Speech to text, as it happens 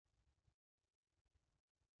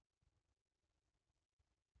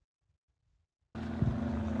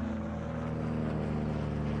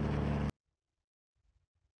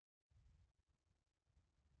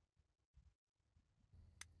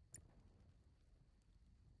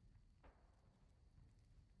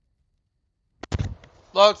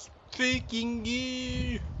Let's freaking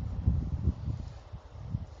go.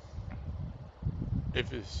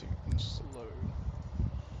 If it's slow.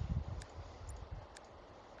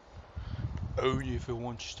 Only if it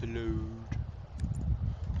wants to load.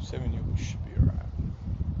 70 should be alright.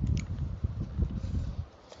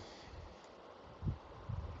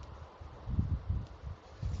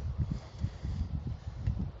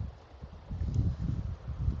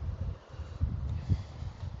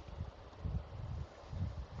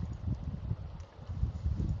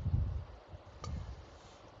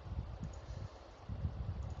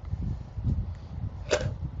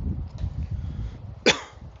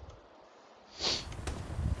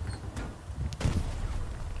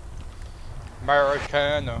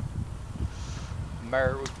 Americana.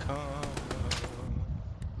 Americana.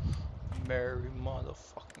 Mary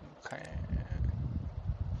motherfucking can.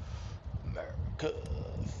 America.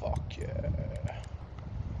 Fuck yeah.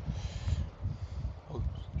 Oh.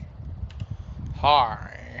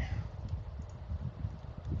 Hi.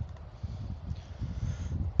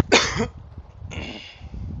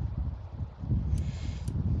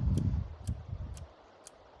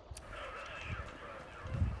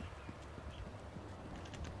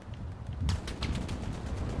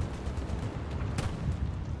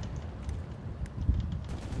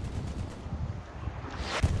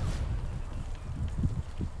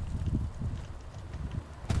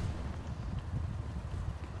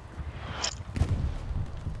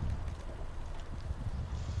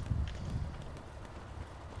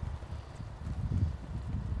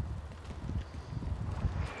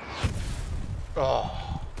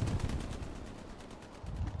 Oh.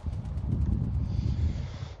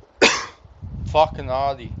 Fucking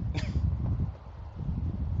Audi.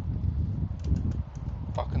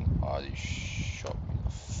 Fucking Audi shot me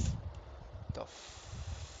the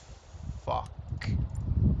fuck.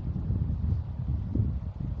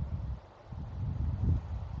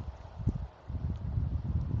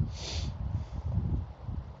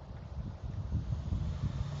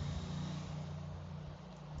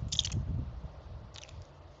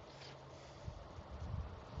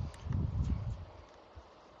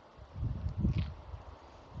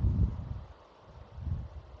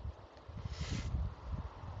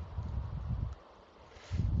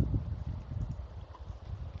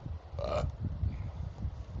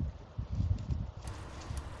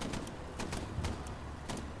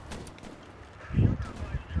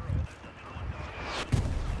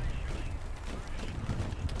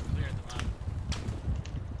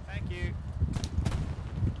 Thank you.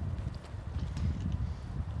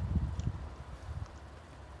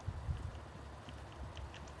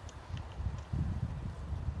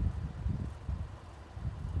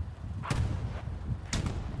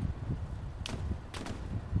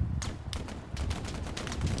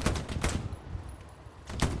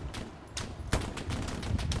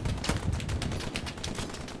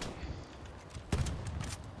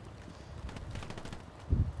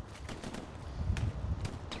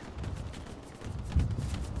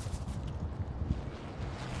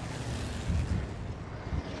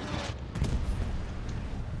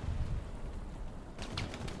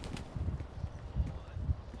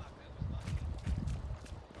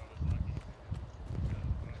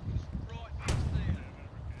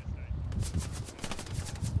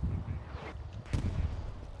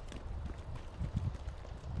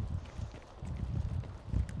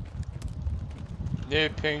 They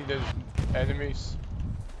ping the enemies.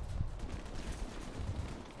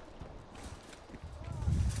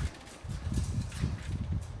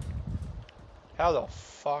 How the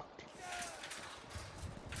fuck?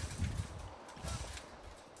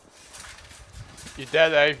 You're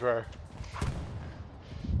dead, eh, bro?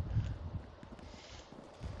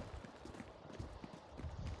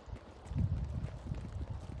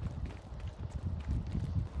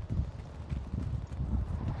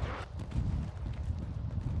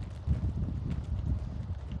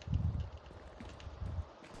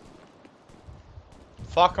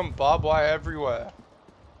 Fucking barbed wire everywhere.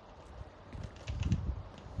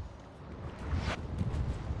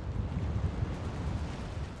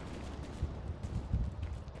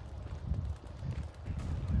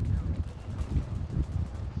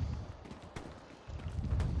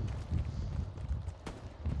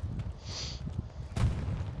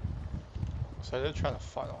 So they're trying to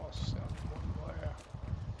funnel us down one wire.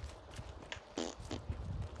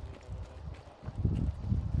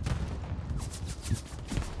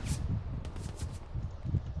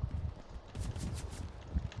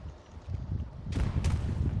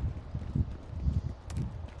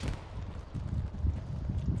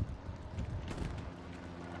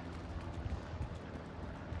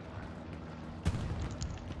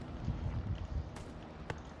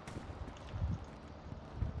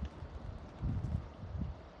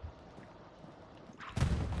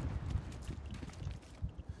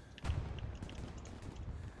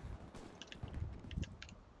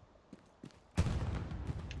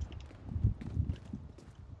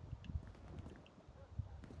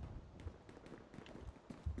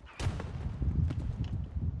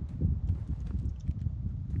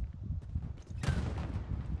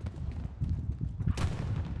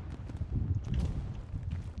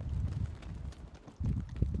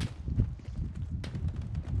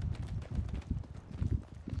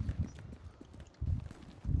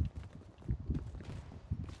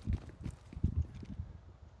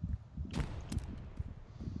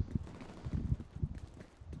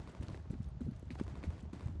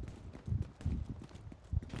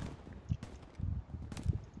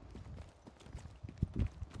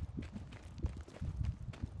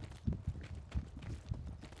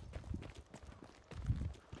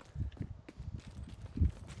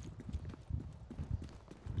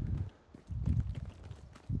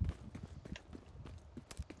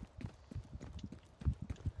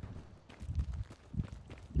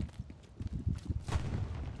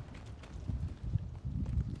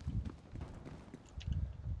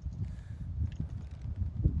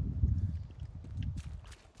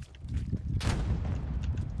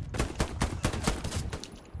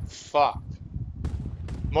 fucked.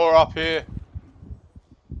 More up here.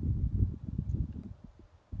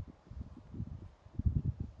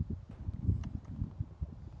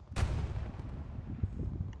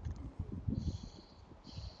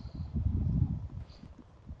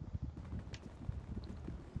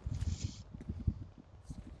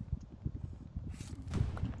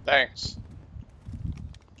 Thanks.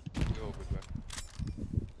 You're all good, man.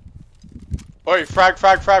 Oi, frag,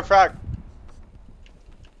 frag, frag, frag.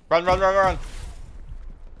 Run, run, run, run.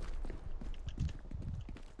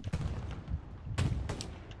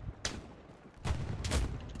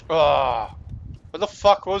 Ah, where the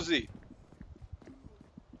fuck was he?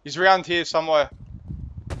 He's around here somewhere.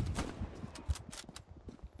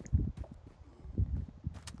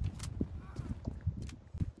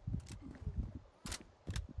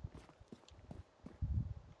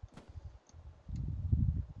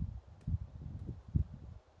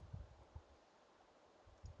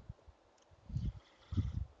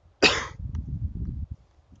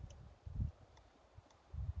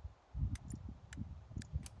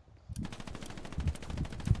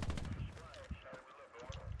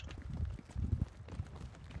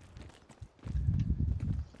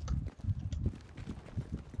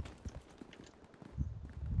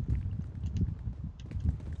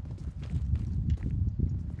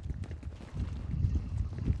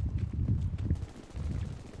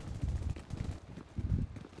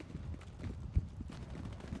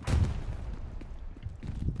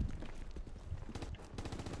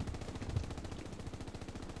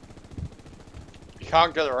 You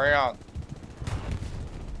can't get around.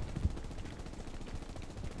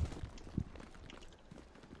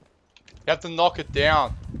 You have to knock it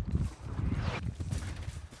down.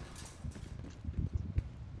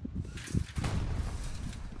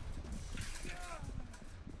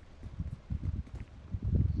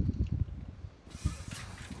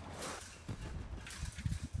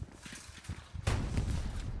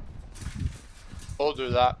 We'll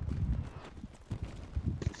do that.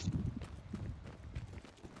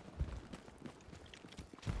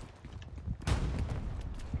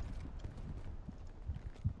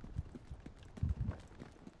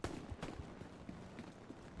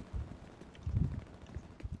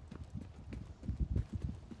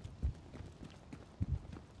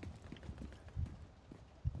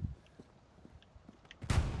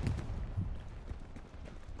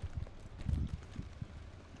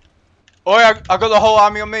 Oh, I got the whole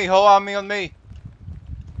army on me, whole army on me.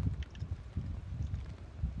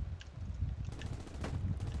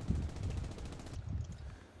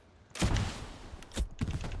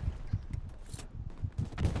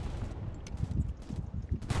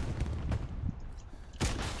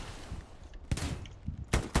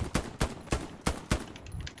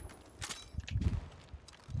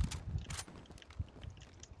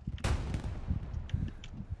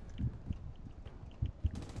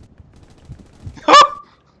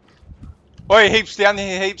 Oi, heaps down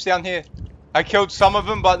here, heaps down here. I killed some of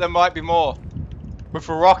them, but there might be more. With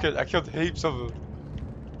a rocket, I killed heaps of them.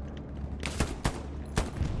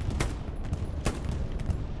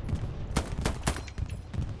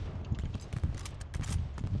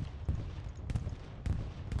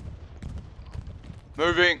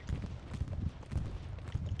 Moving.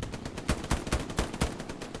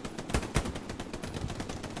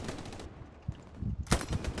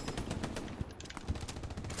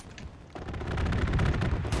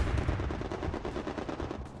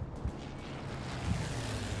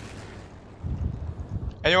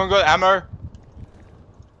 Anyone got ammo?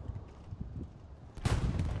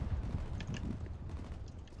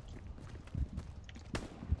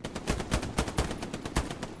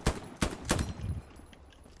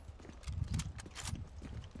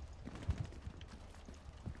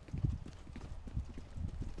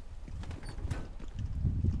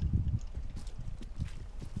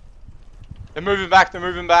 They're moving back, they're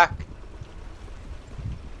moving back.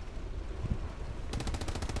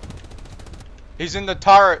 He's in the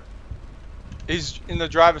turret. He's in the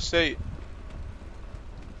driver's seat.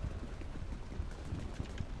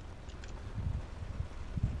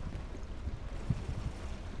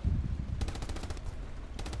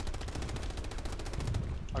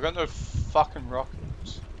 I got no fucking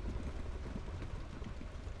rockets.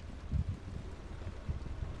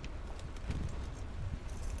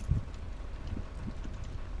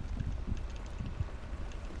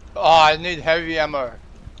 Oh, I need heavy ammo.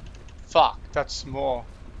 Fuck, that's small.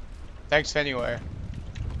 Thanks anyway.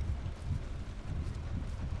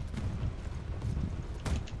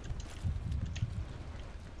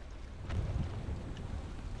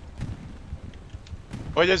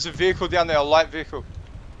 Oh, there's a vehicle down there, a light vehicle.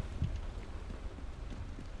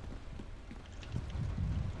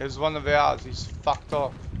 Here's one of ours. He's fucked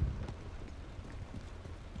off.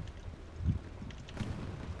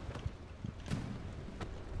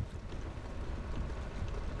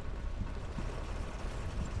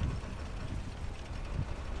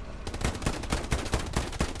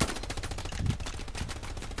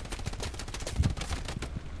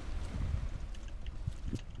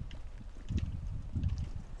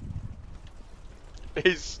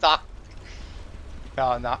 He's stuck.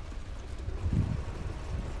 No, no.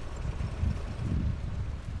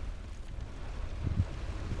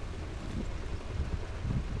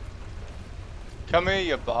 Come here,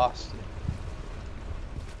 you bastard.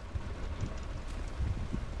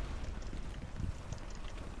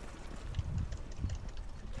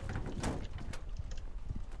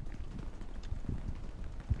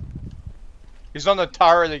 He's on the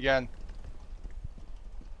turret again.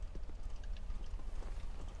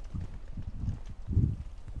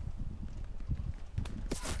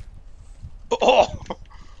 Oh!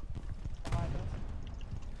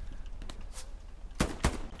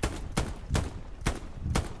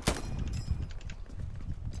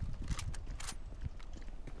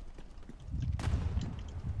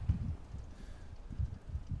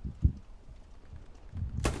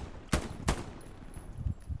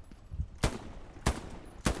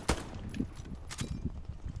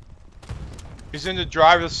 He's in the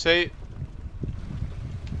driver's seat.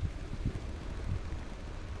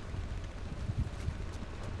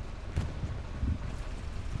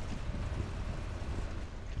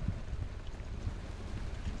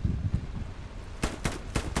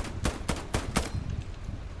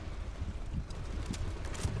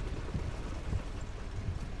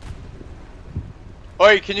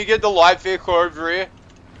 Oi, can you get the light vehicle over here?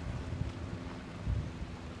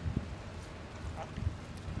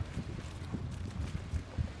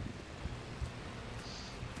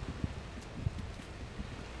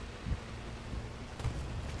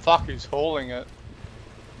 Fuck, he's hauling it.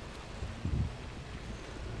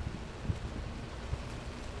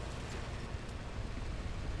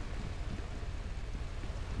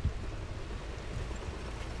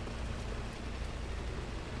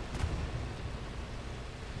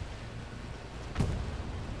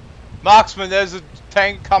 Marksman, there's a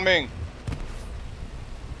tank coming.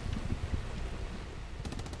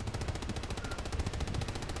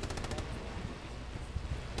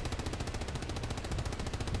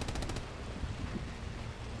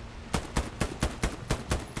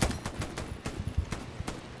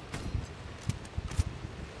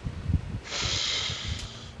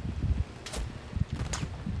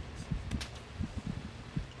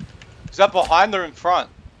 Is that behind or in front?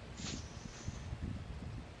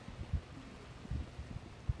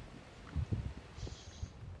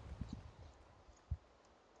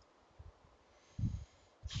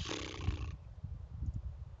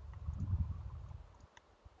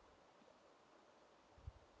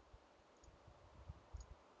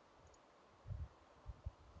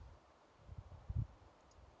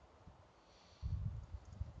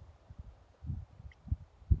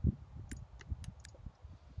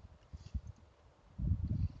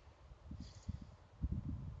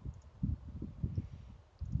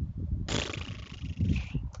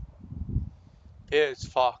 It's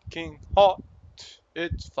fucking hot.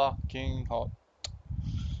 It's fucking hot.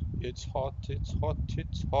 It's hot, it's hot,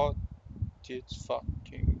 it's hot. It's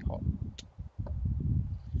fucking hot.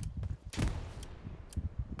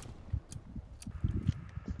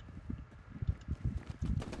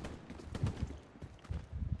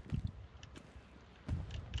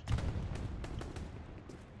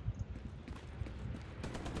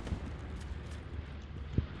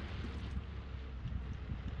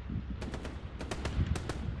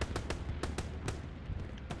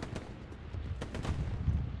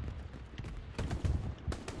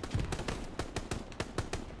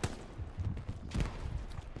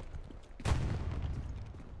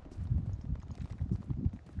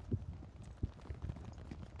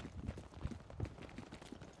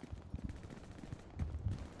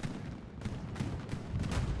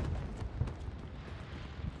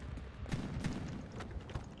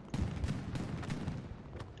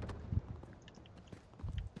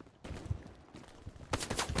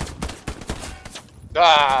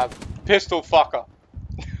 Ah, pistol fucker.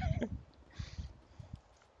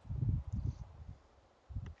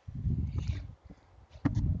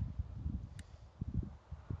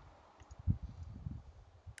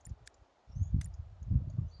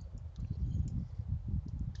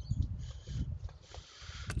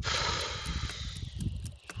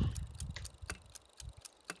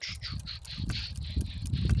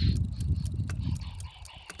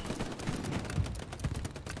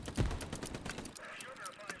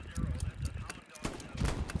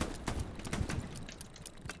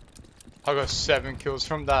 I got 7 kills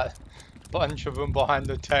from that bunch of them behind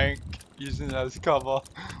the tank, using it as cover.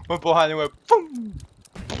 Went behind and went boom!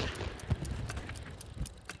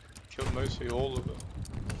 Killed mostly all of them.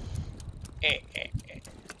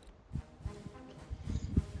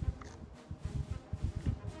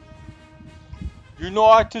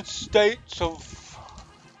 United States of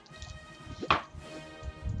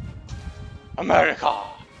America.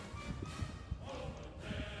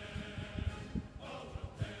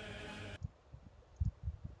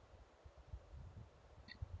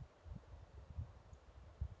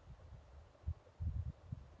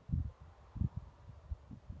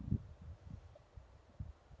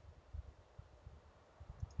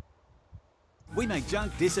 We make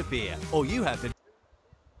junk disappear. All you have to...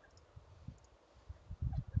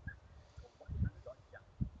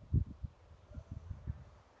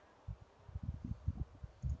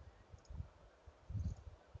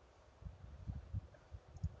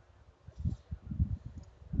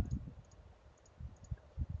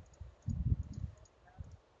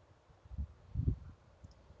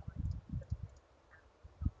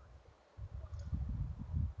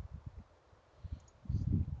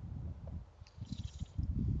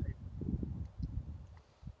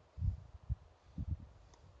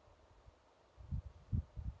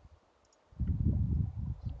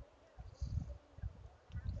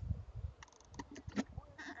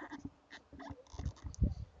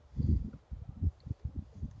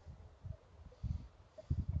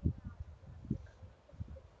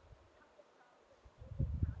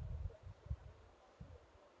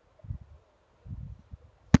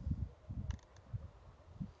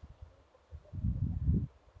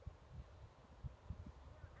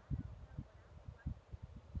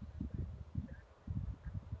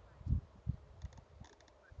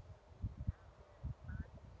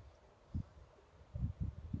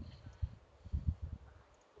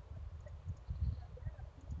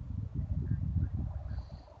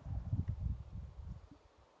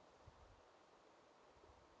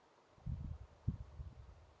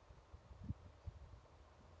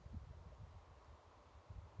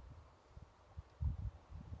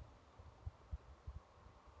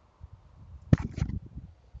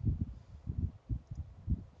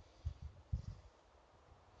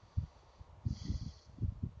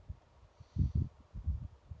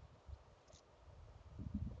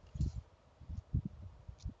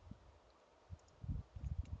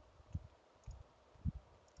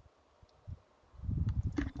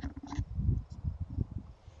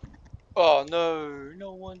 Oh no,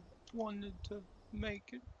 no one wanted to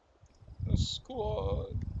make it a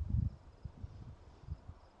squad.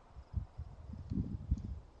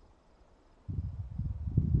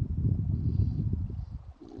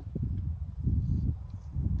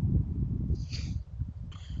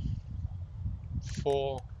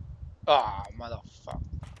 Four. Ah, motherfucker.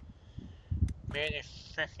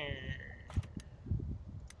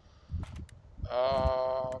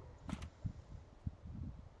 Um.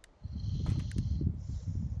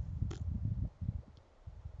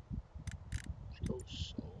 Let's go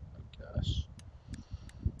soul, I guess.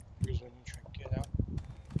 Because when you try to get out.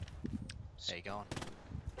 There you going.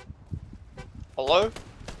 Hello?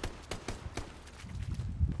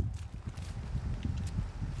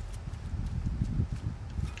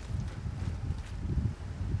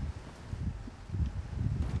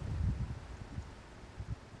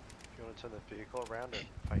 If you want to turn the vehicle around and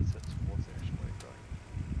face it towards the actual way going.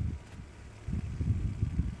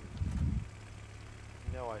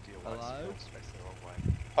 No idea why Hello? it's facing the wrong way.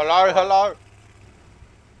 Hello, hello?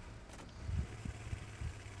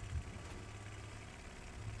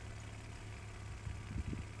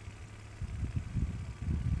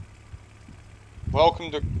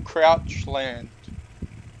 Welcome to Crouchland.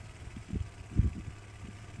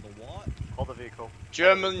 The what? Hold the vehicle.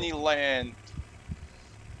 Germany land.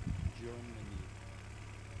 Germany.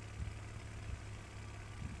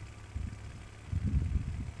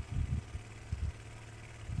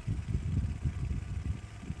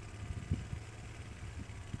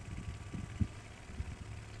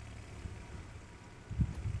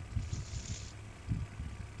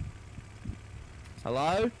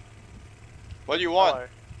 Hello? What do you want? Hello.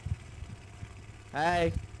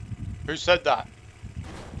 Hey. Who said that?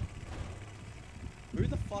 Who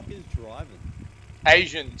the fuck is driving?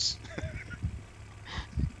 Asians.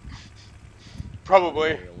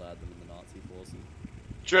 Probably. We allowed them in the Nazi forces.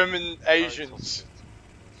 German Oh, Asians.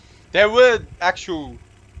 There were actual,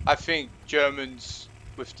 I think, Germans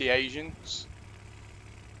with the Asians.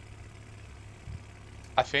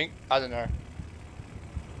 I think. I don't know.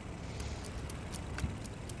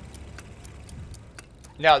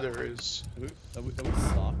 Now there is. Are we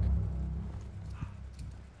stuck?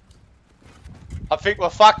 I think we're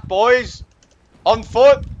fucked, boys. On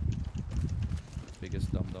foot.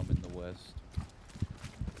 Biggest dum dum in the West.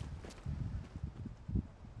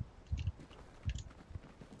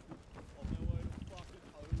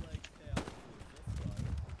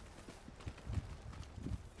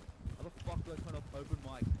 How the fuck do I turn off open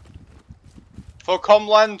mic? For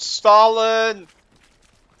Comland Stalin.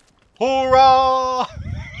 Hoorah!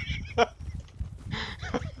 What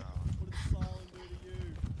did Stalin do to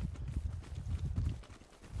you?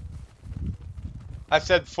 I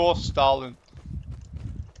said for Stalin.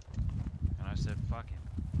 And I said, fuck him.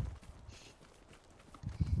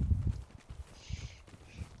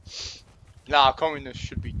 Nah, communists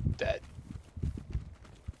should be dead.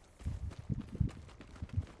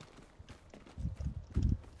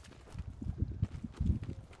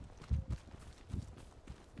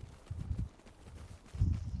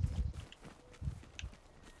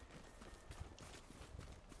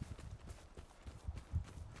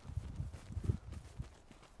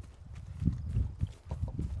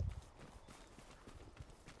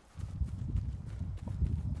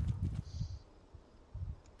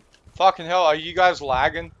 Fucking hell, are you guys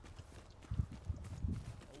lagging?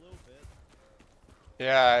 A little bit.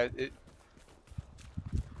 Yeah,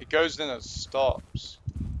 it goes then it stops.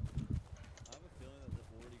 I have a feeling that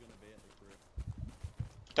they're already gonna be at the crib.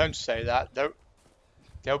 Don't say that.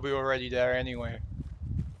 They'll be already there anyway.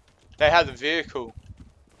 They have the vehicle.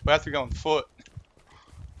 We have to go on foot.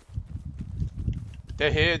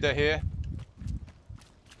 They're here, they're here.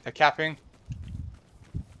 They're capping.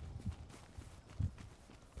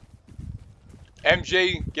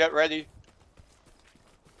 MG, get ready.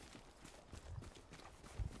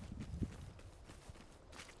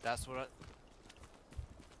 That's what I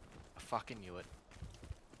fucking knew it.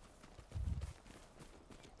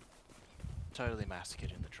 Totally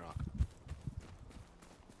massacred in the truck.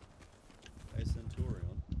 Hey,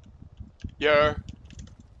 Centurion. Yo.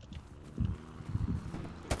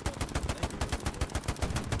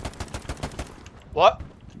 What?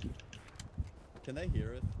 Can they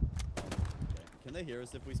hear it? Okay. Can they hear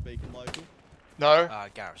us if we speak in local? No.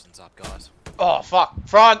 Garrison's up, guys. Oh, fuck.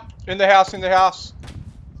 Front! In the house, in the house.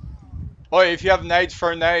 Oi, if you have nades,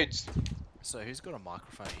 throw nades. So who's got a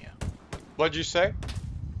microphone here? What'd you say?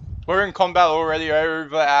 We're in combat already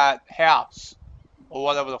over at house. Or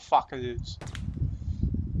whatever the fuck it is.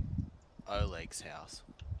 Oleg's house.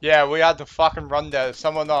 Yeah, we had to fucking run there.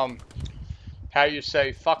 Someone, how you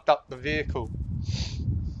say, fucked up the vehicle.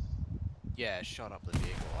 Yeah, shot up the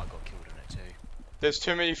vehicle. I got killed in it too. There's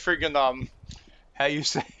too many friggin', how you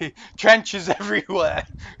say, trenches everywhere.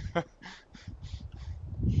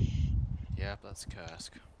 Yep, that's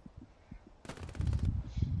Kursk.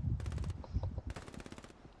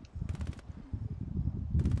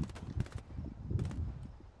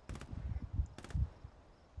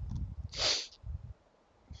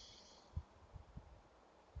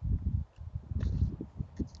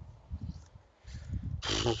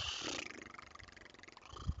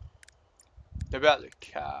 They're about to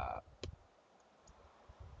cap.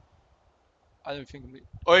 I don't think.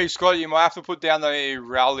 Oh, Scott, you might have to put down a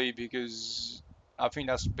rally because I think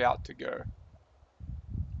that's about to go.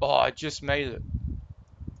 Oh, I just made it.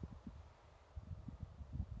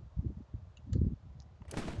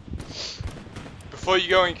 Before you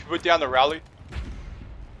go, you can put down the rally.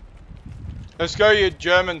 Let's go, you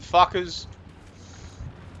German fuckers.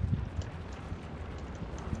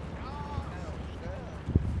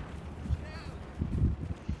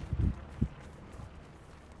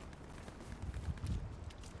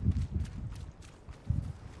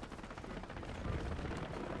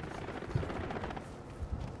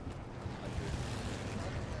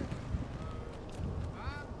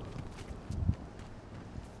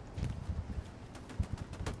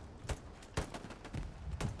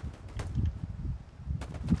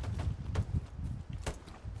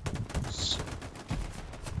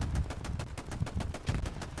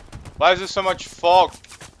 Why is there so much fog?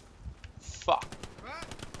 Fuck.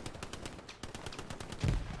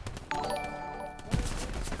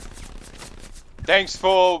 Thanks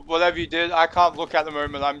for whatever you did. I can't look at the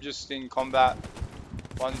moment. I'm just in combat.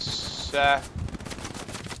 One sec.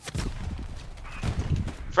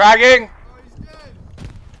 Fragging!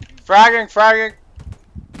 Fragging, fragging.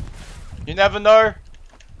 You never know.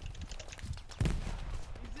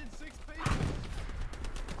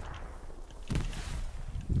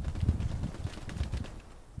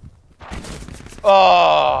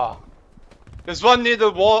 Oh, there's one near the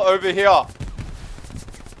wall over here.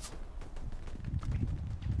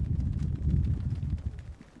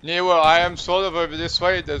 Near where I am, sort of over this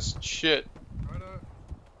way, there's shit.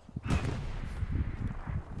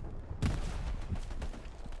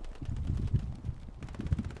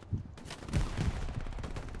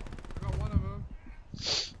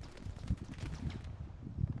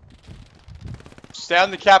 stay on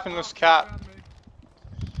the captainless cap.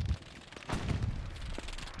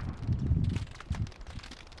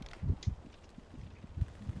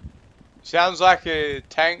 Sounds like a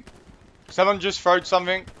tank. Someone just throwed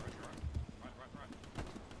something.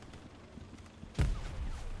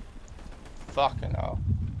 Fucking hell.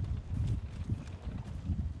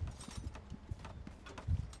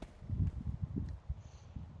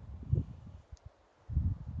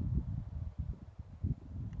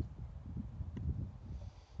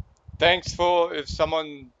 Thanks for if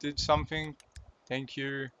someone did something. Thank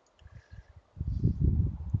you.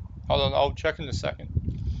 Hold on, I'll check in a second.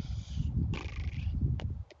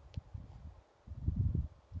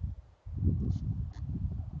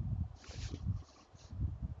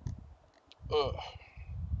 Ugh.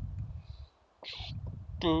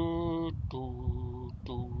 Do, do,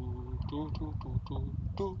 do, do, do, do, do,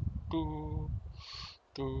 do, do.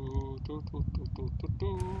 Do, do, do, do, do, do,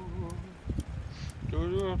 do.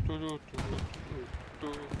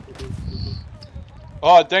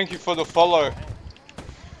 Oh, thank you for the follow.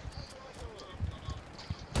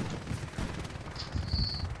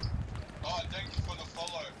 Oh, thank you for the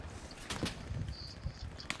follow.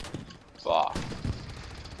 Fuck.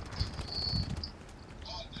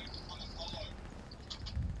 Oh, thank you for the follow. Fuck.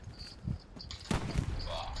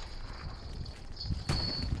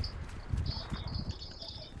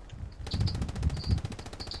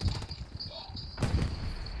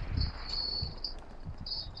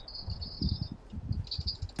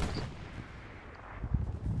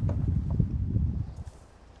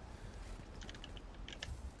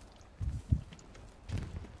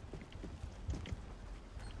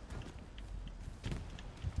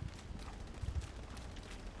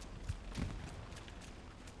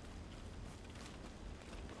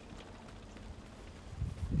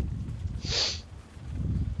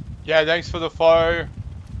 Yeah, thanks for the follow.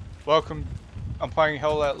 Welcome. I'm playing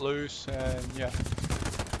Hell Let Loose, and yeah.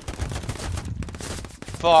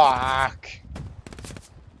 Fuck.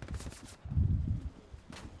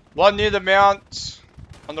 One near the mount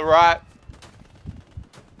on the right.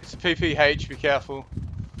 It's a PPH, be careful.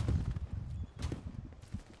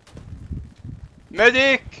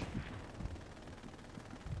 Medic!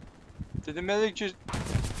 Did the medic just...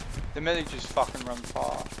 The medic just fucking run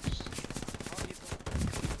past.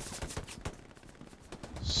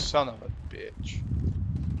 Son of a bitch.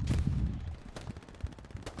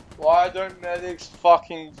 Why don't medics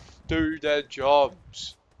fucking do their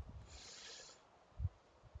jobs?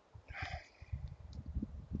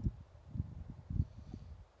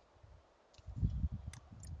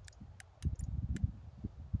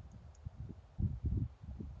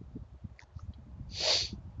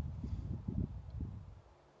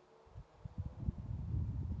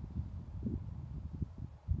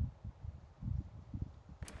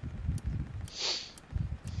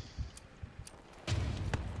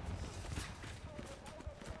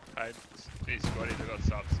 Hey, Scotty, they got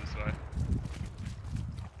subs this way.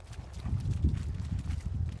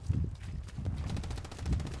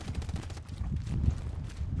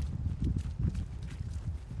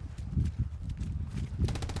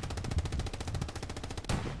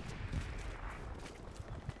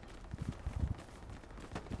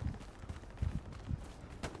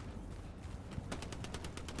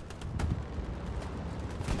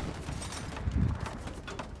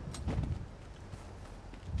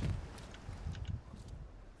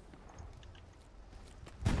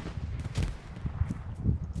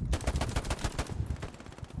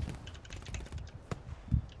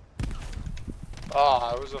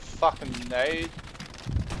 Ah, it was a fucking nade.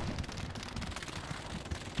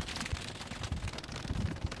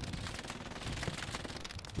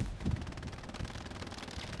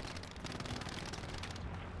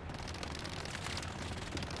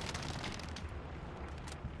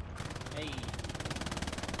 Hey,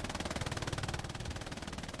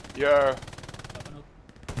 Yo.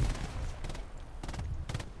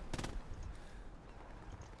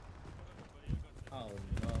 oh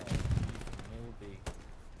no, movie.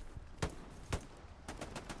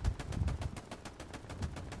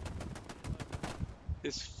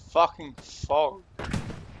 This fucking fog.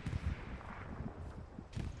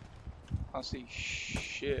 I see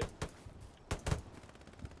shit.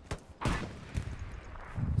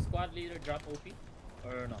 Squad leader drop OP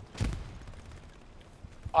or no?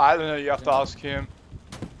 I don't know, you have to ask him.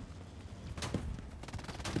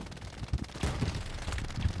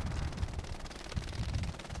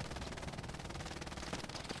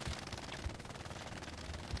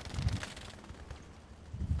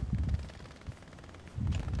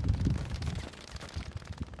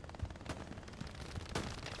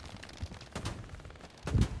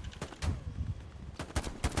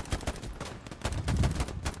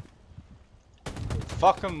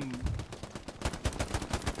 fuck him.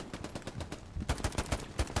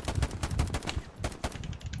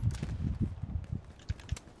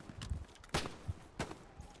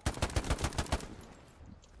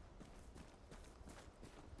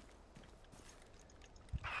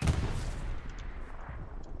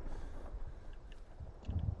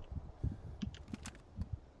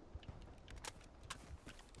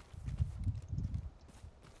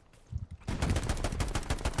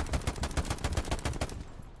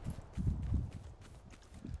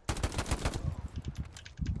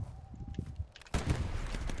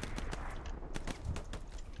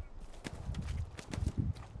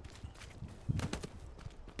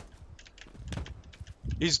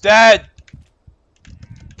 He's dead!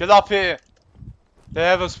 Get up here! They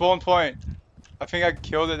have a spawn point. I think I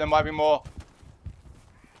killed it, there might be more.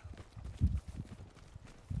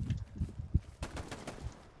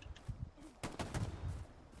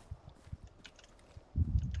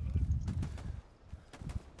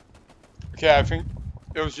 Okay, I think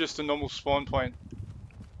it was just a normal spawn point.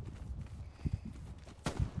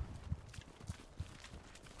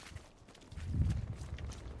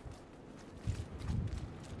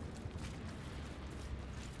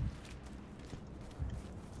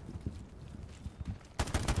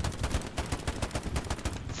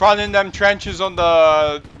 Front in them trenches on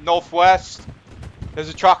the northwest. There's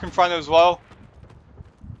a truck in front as well.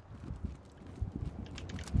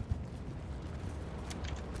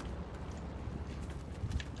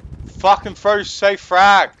 Fucking throw safe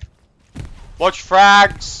frag. Watch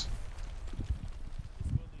frags.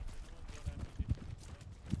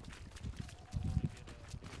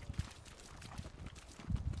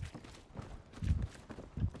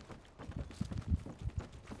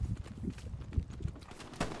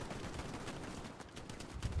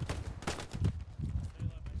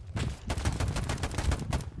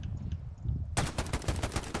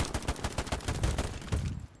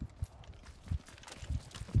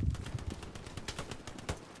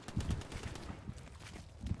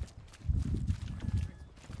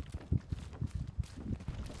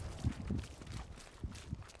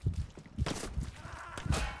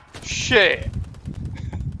 Shit!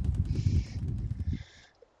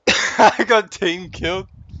 I got team killed.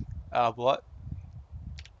 What?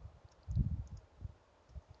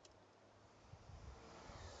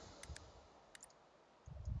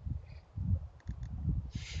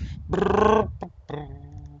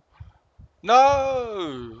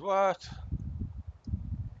 No! What?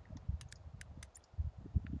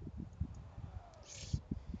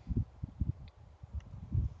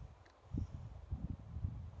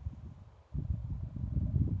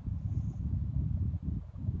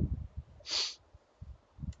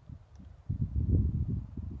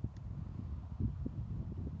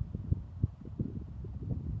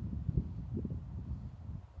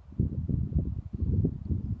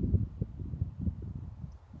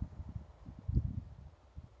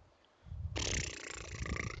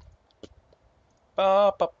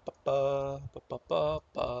 Ba, ba, ba, ba, ba, ba, ba,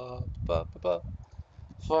 ba, ba, ba, ba.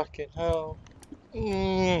 Fucking hell.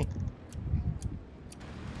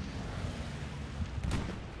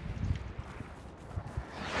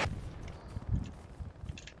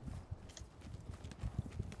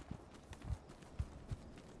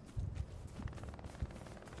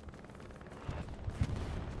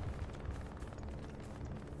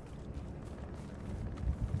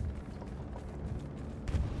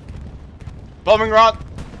 Bombing run!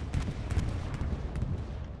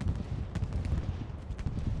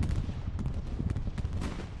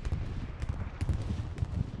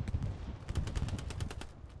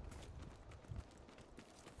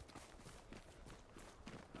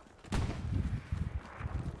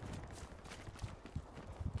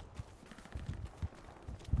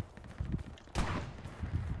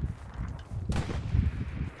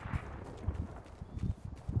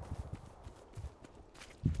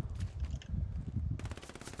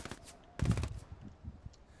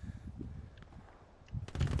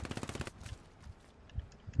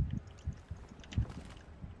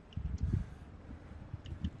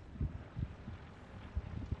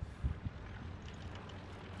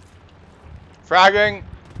 Fragging!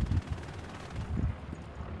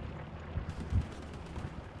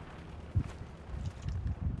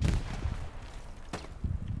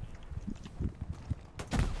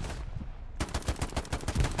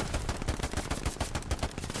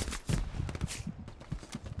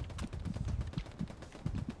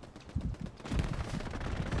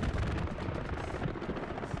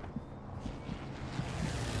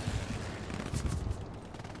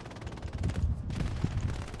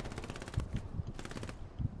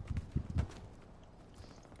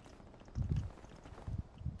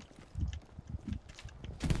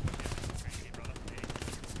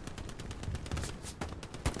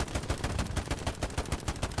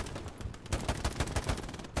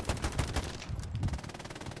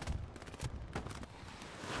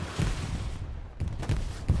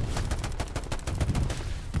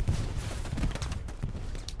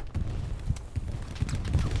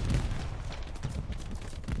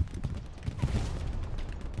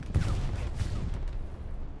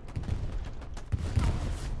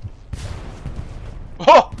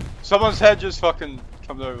 Someone's head just fucking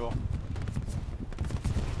comes over.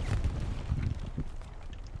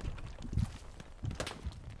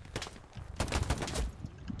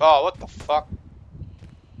 Oh, what the fuck?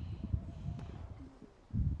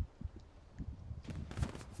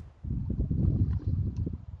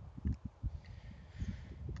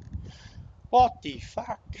 What the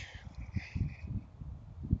fuck?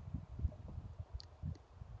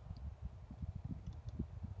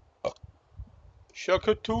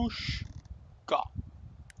 Shakatushka.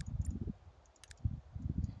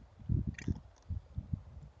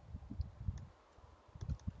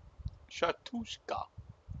 Shatushka.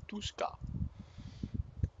 Tushka.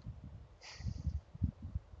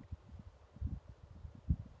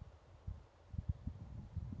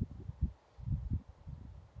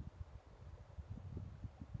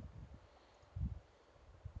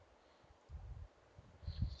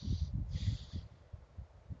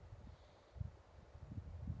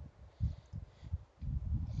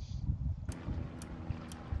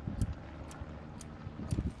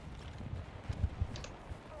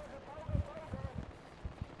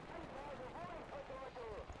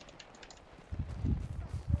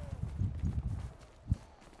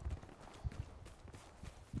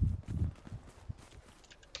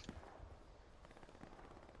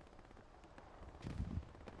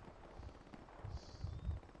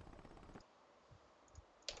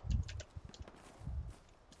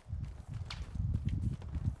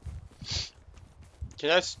 Can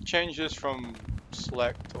I change this from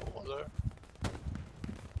select to order?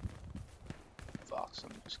 Fuck, I'm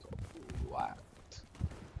just got whacked.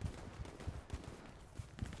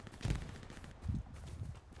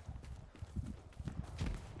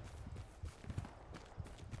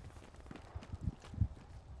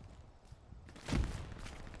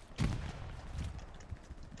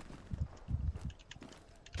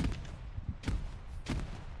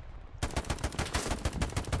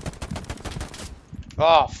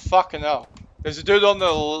 Oh, fucking hell. There's a dude on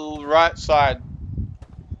the right side.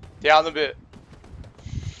 Down a bit.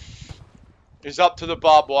 He's up to the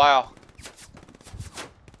barbed wire.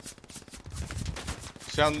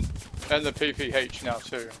 Sound and the PPH now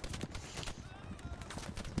too.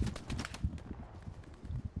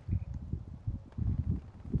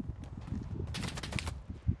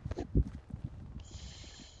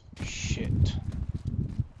 Shit.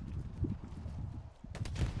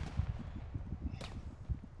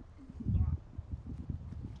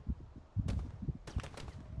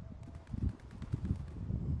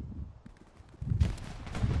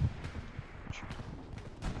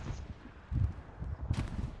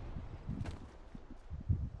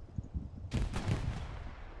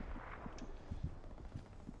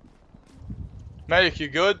 Medic, you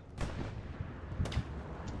good?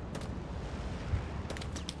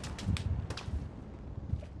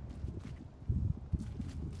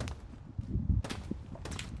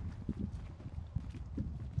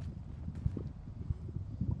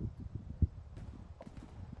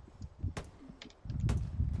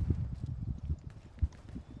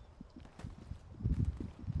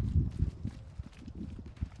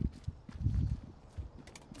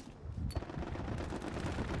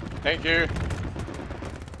 Thank you.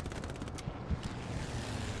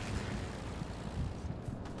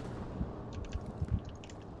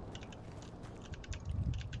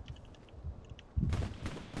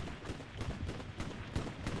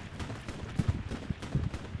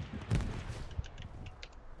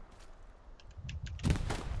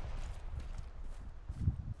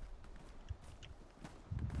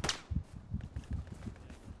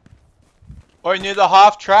 Oh, near the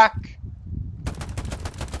half track.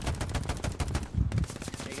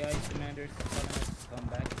 Hey guys, commanders, come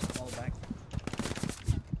back, fall back.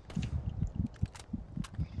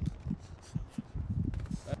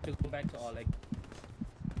 Have to go back to Oleg.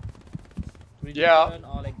 Yeah. Return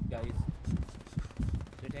Oleg, guys.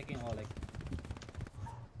 They're taking Oleg.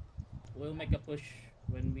 We'll make a push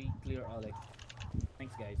when we clear Oleg.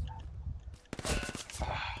 Thanks, guys.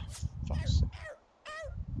 Fuck's sake.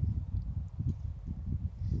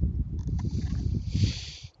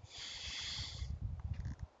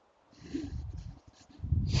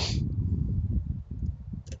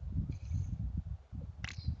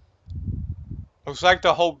 Looks like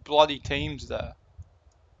the whole bloody team's there.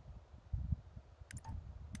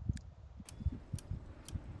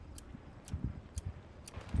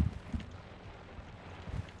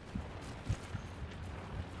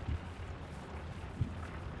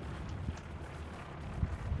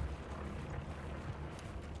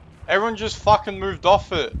 Everyone just fucking moved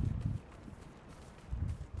off it.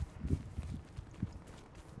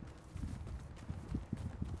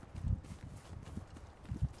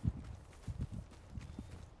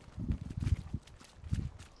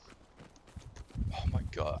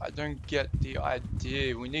 God, I don't get the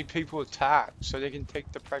idea. We need people attacked so they can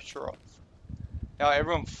take the pressure off. Now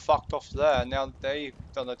everyone fucked off there. Now they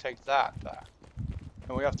gonna take that back,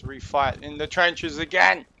 and we have to refight in the trenches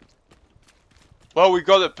again. Well, we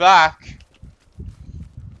got it back.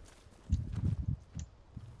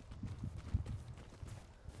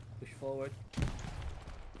 Push forward.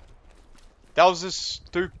 That was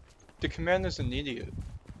the commander's an idiot.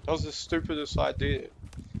 That was the stupidest idea.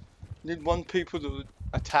 Need one people to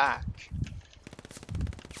attack.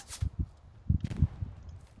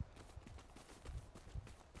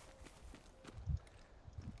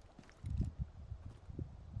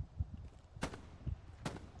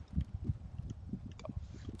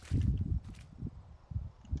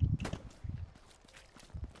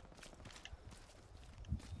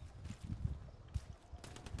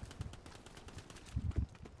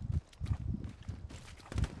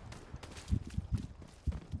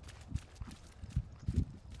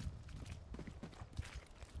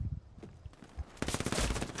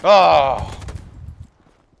 Oh!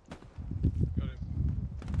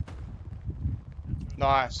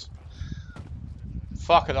 Nice.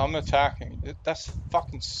 Fuck it, I'm attacking. That's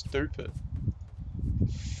fucking stupid.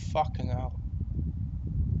 Fucking hell.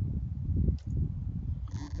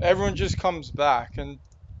 Everyone just comes back and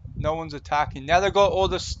no one's attacking. Now they got all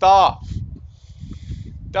the staff.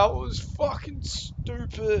 That was fucking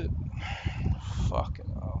stupid.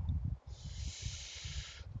 Fucking hell.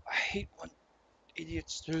 I hate when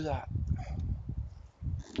idiots do that.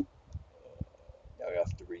 Now we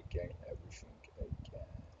have to regain everything again.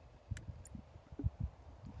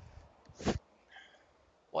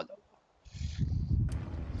 What?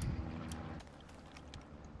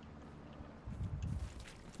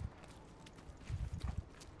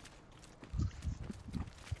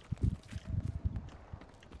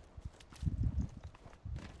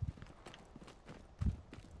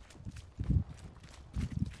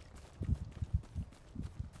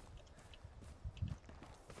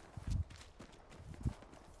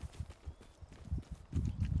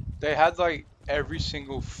 They had like every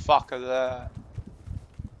single fucker there.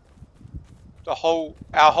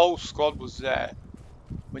 Our whole squad was there.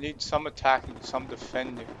 We need some attacking, some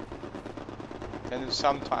defending. Then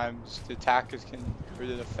sometimes the attackers can go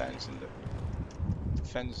to the defense and the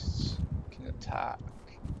defense can attack.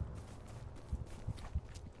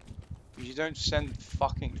 You don't send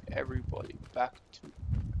fucking everybody back to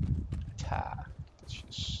attack. It's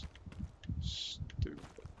just stupid.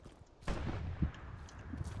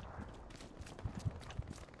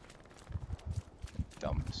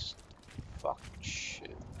 Dumbest fucking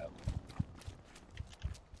shit ever.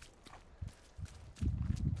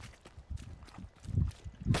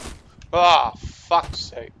 Ah, fuck's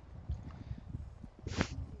sake.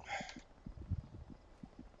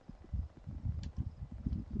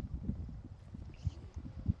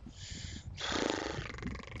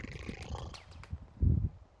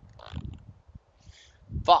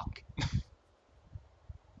 Fuck.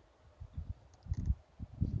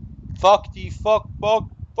 Fuck the fuck.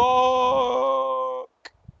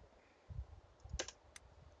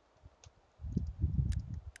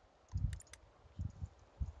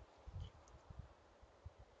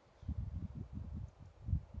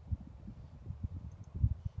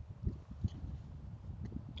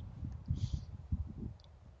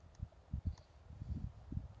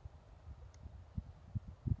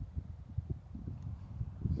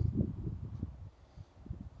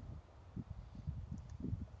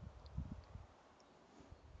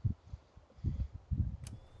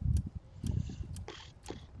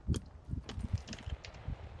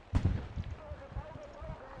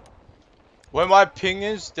 Where my ping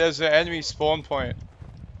is, there's an enemy spawn point.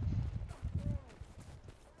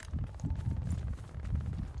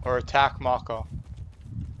 Or attack marker.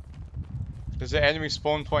 There's an enemy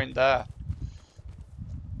spawn point there.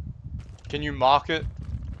 Can you mark it?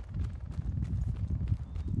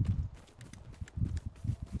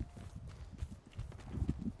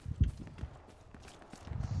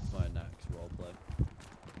 My next roleplay.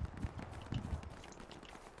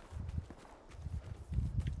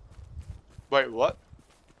 Wait, what?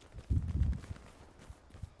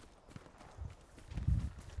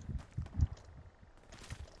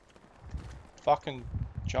 Fucking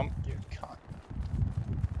jump, you cunt.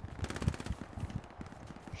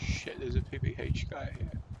 Shit, there's a PPH guy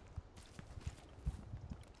here.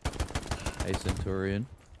 Hey Centurion,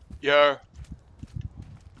 Yo.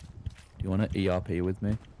 do you want to ERP with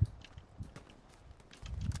me?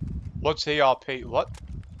 What's ERP? What?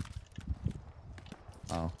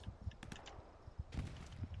 Oh,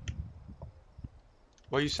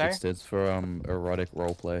 What are you saying? it stands for erotic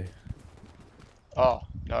roleplay. Oh.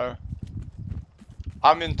 No.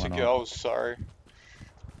 I'm into Why not? girls, sorry.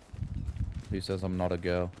 Who says I'm not a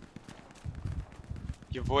girl?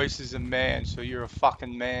 Your voice is a man, so you're a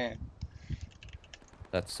fucking man.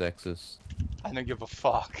 That's sexist. I don't give a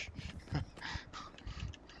fuck.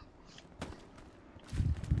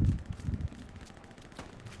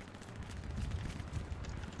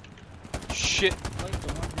 Shit.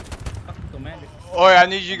 Fuck Commander. Oi, I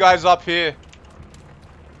need you guys up here.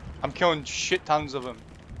 I'm killing shit tons of them.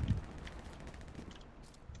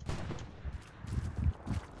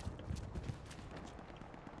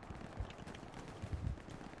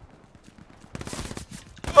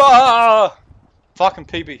 Ah! Fucking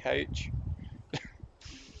PBH.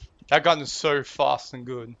 That gun is so fast and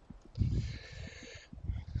good.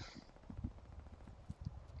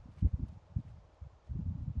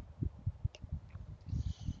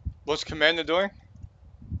 What's Commander doing?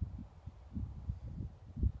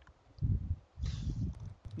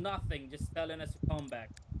 Nothing, just telling us to come back.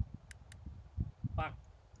 Fuck.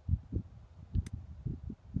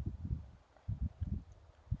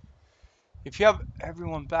 If you have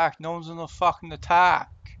everyone back, no one's gonna fucking attack.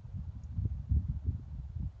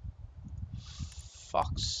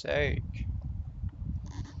 Fuck's sake.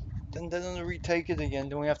 Then they're gonna retake it again,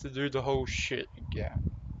 then we have to do the whole shit again.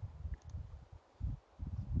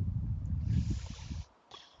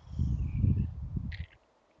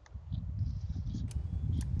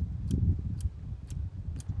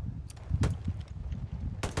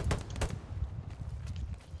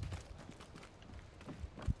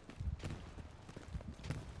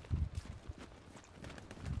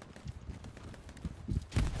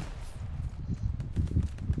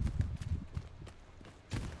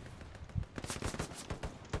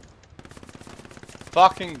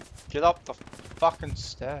 Fucking get up the fucking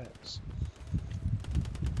stairs.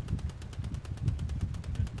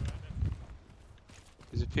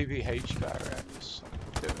 There's a PPH guy around this.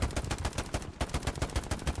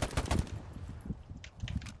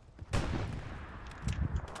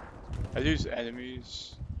 I lose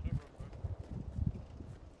enemies.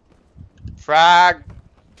 Frag!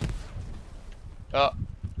 Oh,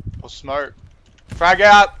 or smoke. Frag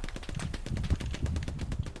out!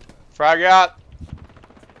 Frag out!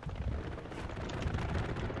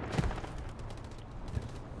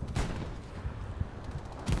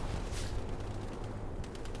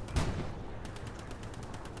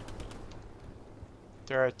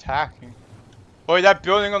 They're attacking. Oh, that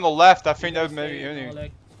building on the left, I think that was maybe All enemy.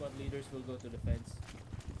 like squad leaders will go to defense.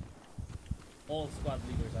 All squad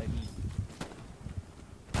leaders, I mean.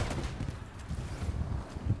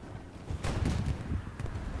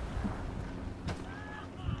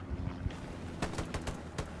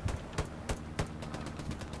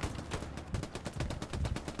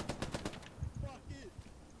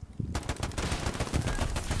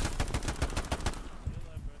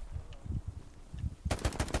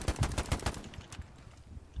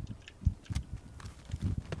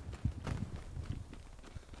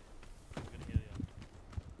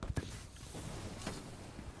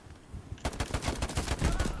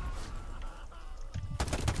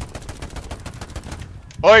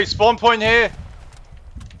 Oi, spawn point here!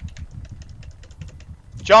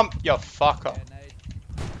 Jump, you fucker.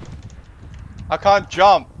 I can't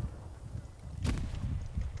jump.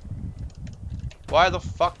 Why the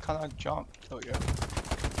fuck can't I jump? There we go.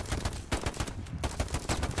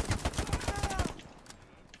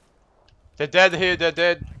 They're dead here, they're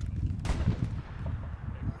dead.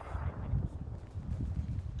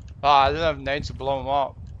 Ah, I didn't have nades to blow them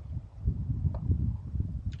up.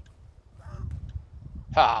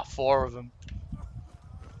 Ha, 4 of them.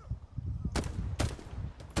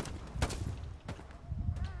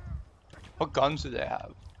 What guns do they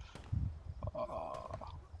have?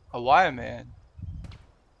 A wireman.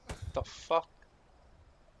 The fuck?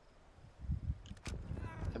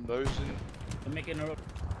 Emotion. I'm making a road.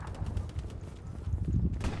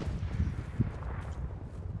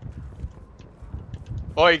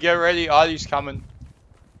 Oi, get ready, Artie's coming.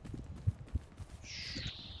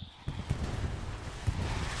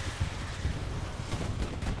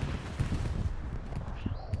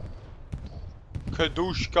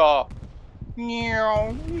 Kadushka.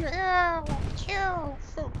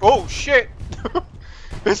 Oh shit!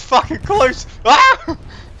 It's fucking close! Ah!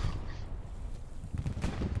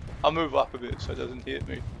 I'll move up a bit so it doesn't hit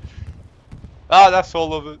me. Ah, that's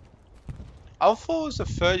all of it. I thought it was a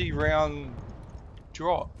 30 round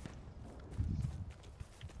drop.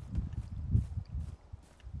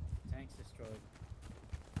 Tanks destroyed.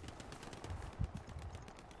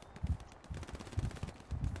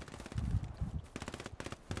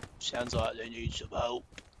 Sounds like they need some help.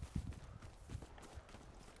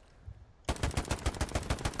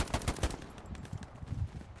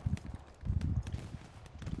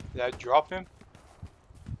 Did I drop him?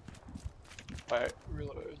 Wait,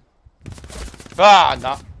 reload. Ah,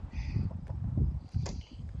 nah.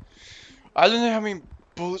 I don't know how many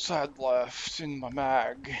bullets I had left in my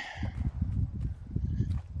mag.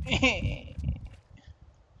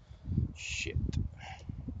 Shit.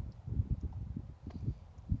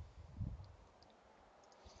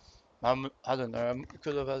 I don't know, I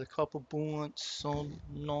could have had a couple bullets, so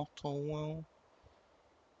not so well.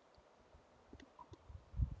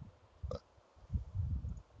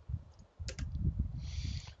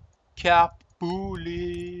 Cap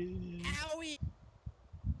bullet.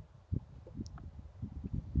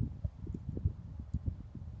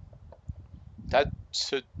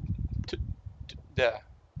 That's a, there,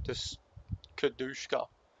 this Kadushka.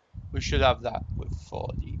 We should have that for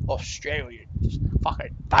the Australians. Fuck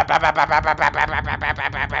it.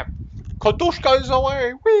 Kadushka is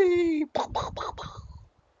away. Whee!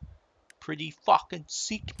 Pretty fucking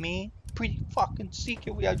sick, man. Pretty fucking sick.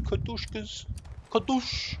 We had Kadushkas.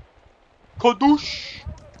 Kadush. Kadush.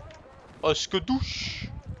 Or Skadoosh.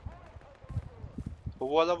 Or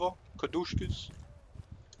whatever. Kadushkas.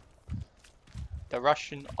 The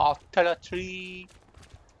Russian artillery.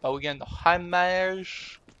 Are we getting the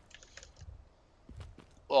HIMARS?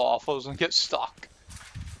 Oh, I thought I was gonna get stuck.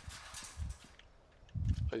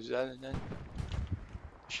 Is that an end?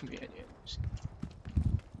 Shouldn't be any enemies.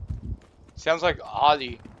 Sounds like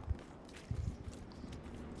Ali.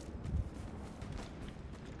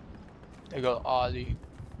 They got Ali.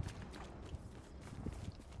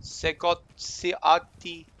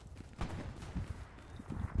 Segotsiati.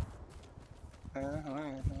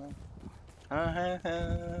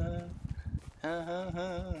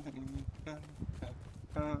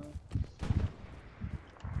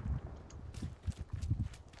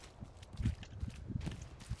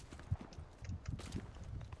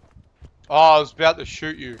 Oh, I was about to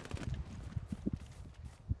shoot you.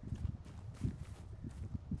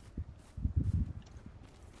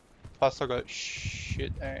 Plus I got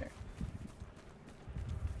shit aim.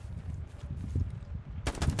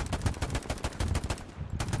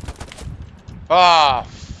 Ah,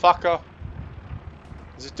 fucker.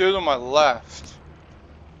 There's a dude on my left.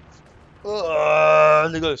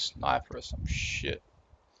 Ugh, they got a sniper or some shit.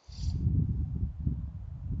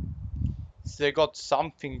 They got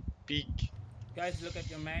something big. Guys, look at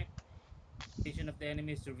your map. Vision of the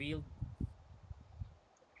enemy is revealed.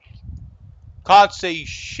 Can't see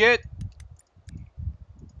shit.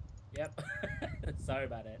 Yep. Sorry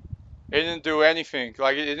about it. It didn't do anything.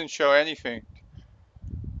 Like, it didn't show anything.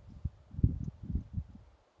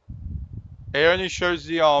 It only shows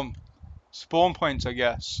the spawn points, I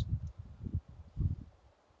guess.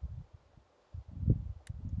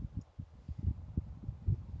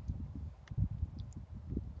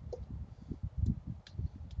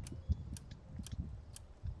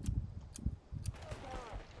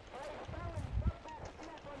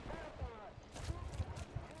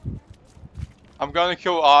 I'm gonna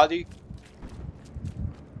kill Artie.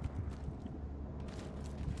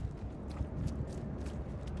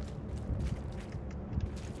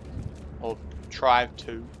 Or try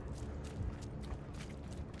to.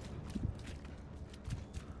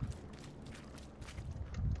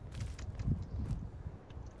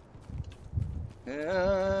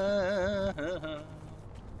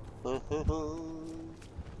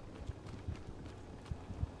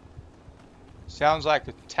 Sounds like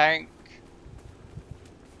a tank.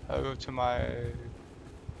 Over to my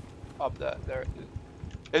up there. There it is.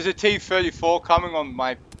 There's a T-34 coming on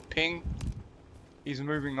my ping. He's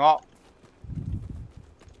moving up.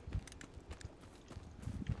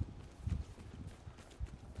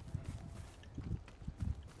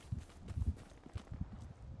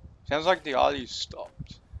 Sounds like the Ali's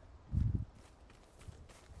stopped.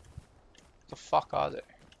 What the fuck are they?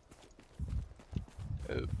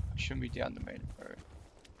 Oh, I shouldn't be down the main road.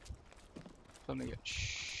 Let me get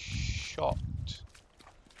shot.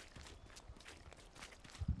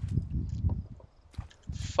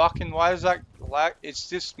 Fucking why is that lag? It's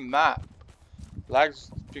this map.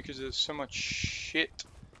 Lags because there's so much shit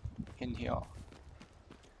in here.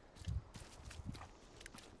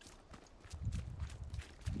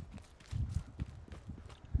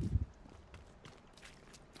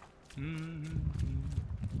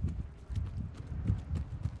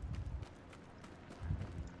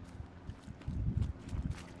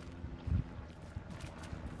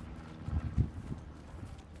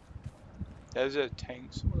 There's a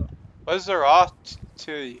tank. Where's their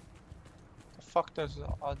artillery? The fuck does the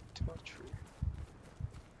artillery?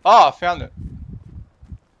 Oh, I found it.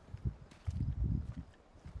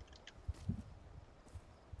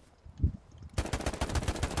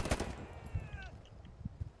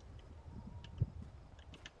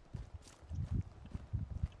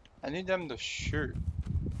 I need them to shoot.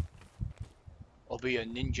 Or be a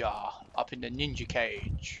ninja up in the ninja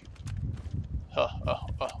cage. Ha ha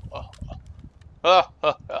ha ha ha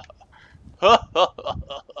ha ha ha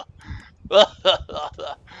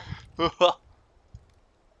ha ha.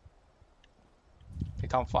 They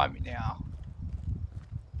can't find me now.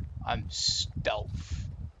 I'm stealth.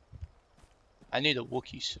 I need a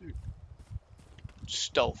Wookiee suit.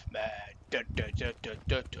 Stealth man.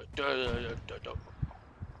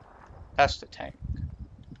 That's the tank.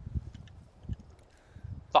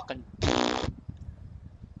 Fucking.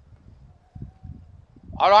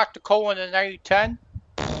 I like to call it an A10.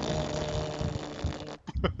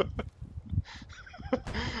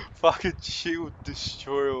 Fucking shield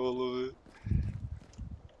destroy all of it.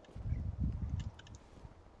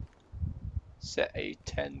 Set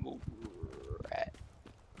A10 will wreck.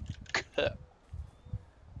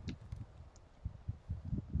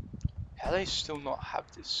 How do they still not have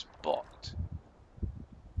this spot?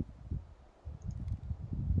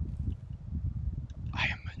 I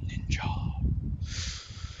am a ninja.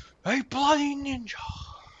 A bloody ninja.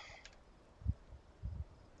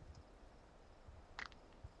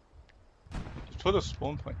 Just put a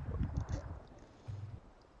spawn point.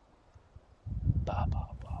 Ba, ba,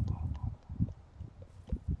 ba, ba, ba.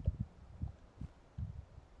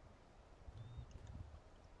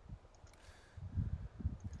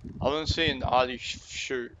 I don't see an Ali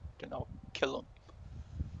shoot, then I'll kill him.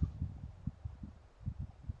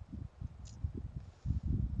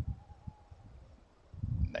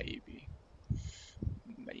 Maybe.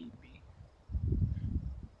 Maybe.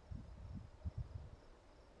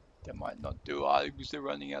 They might not do Ali because they're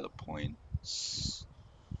running out of points.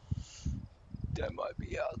 They might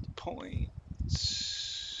be out of points.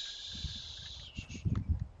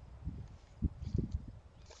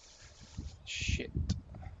 Shit.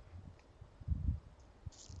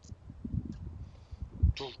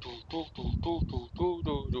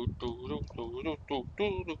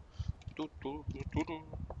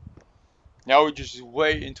 Now we just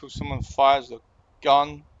wait until someone fires the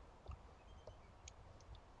gun.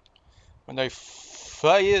 When they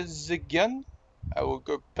fire the gun, I will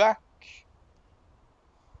go back.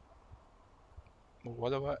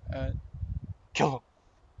 What do I kill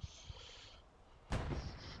him?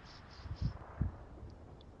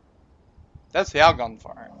 That's our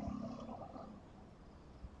gunfire.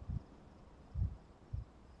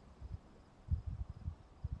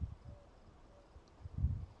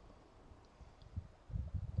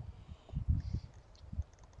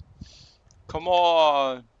 Come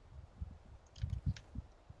on.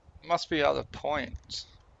 Must be out of points.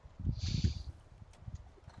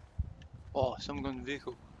 Oh, someone got in the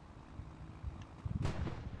vehicle.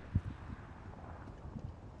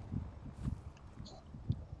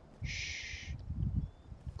 Shh.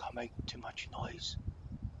 Can't make too much noise.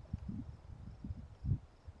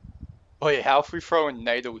 Oh yeah, how if we throw a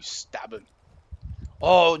nade or we stab him?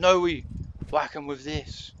 Oh no, we whack him with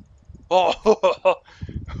this. Oh,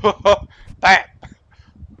 bam!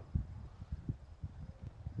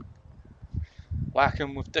 Whack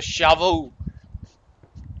him with the shovel.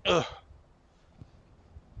 Ugh.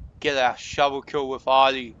 Get our shovel kill with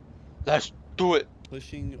Ali. Let's do it.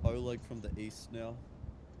 Pushing Oleg from the east now.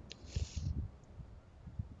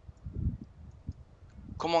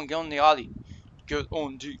 Come on, get on the Ali. Get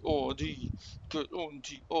on the RD. Get on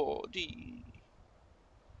the RD.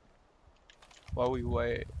 While we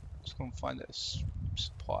wait, let's go and find us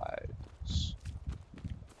supplies.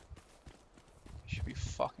 Should be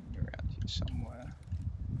fucking around here somewhere.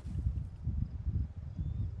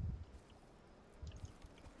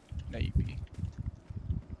 Maybe.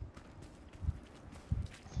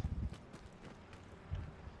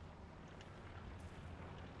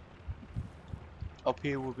 Up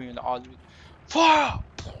here will be an odd fire!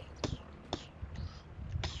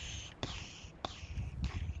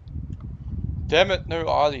 Damn it, no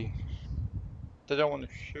Ali. They don't want to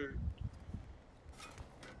shoot.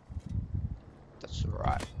 That's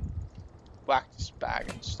alright. Whack this bag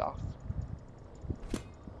and stuff.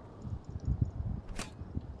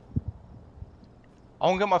 I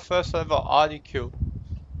want to get my first ever Ali kill.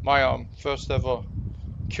 My first ever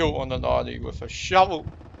kill on an Ali with a shovel.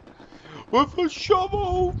 With a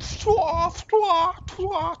shovel! Twa, twa,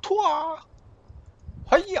 twa, twa.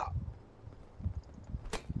 Hiya!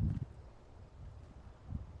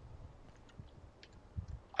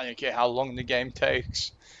 I don't care how long the game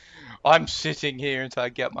takes. I'm sitting here until I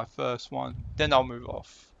get my first one. Then I'll move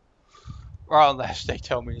off. Or unless they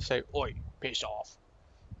tell me to say, oi, piss off.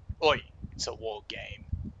 Oi, it's a war game.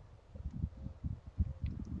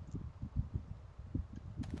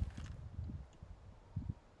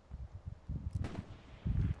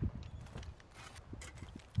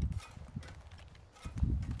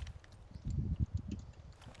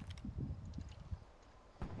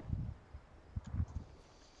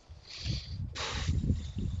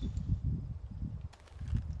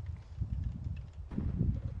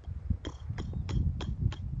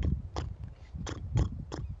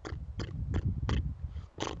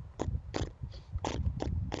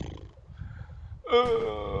 Come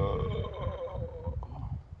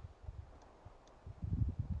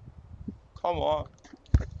on.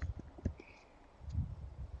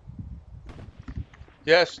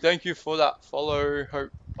 Yes, thank you for that follow.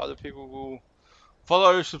 Hope other people will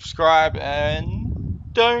follow, subscribe, and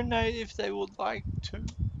donate if they would like to.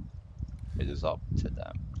 It is up to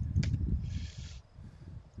them.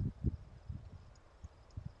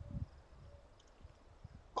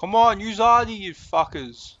 Come on, use Artie, you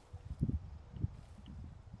fuckers.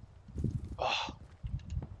 Ugh.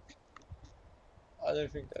 I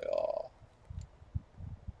don't think they are.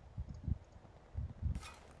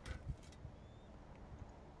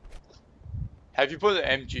 Have you put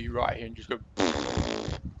an MG right here and just go?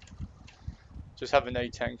 Just have an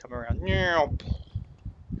A10 come around.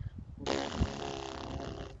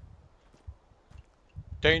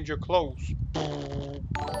 Danger close.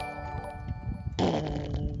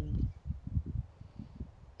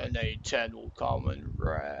 An A10 will come and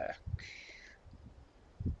wreck.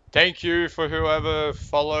 Thank you for whoever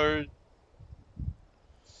followed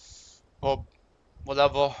or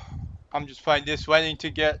whatever. I'm just playing this, waiting to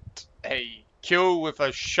get a kill with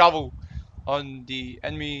a shovel on the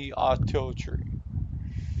enemy artillery.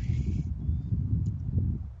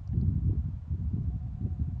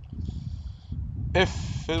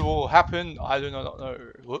 If it will happen, I do not know.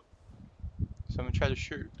 Whoop. Someone tried to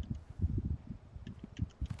shoot.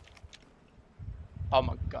 Oh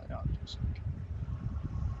my god, no, just...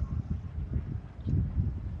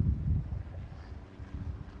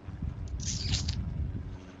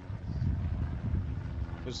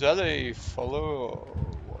 Was that a follow or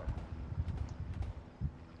what?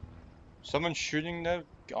 Someone shooting their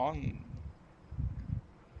gun.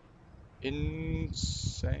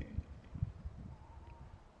 Insane.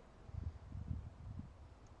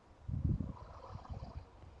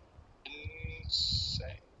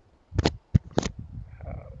 Insane.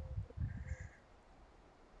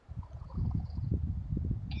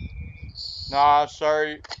 Nah,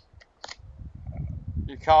 sorry.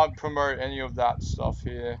 You can't promote any of that stuff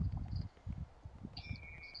here.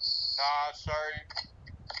 Nah, sorry.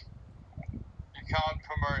 You can't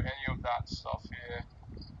promote any of that stuff here.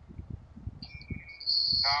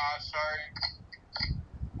 Nah, sorry.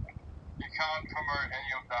 You can't promote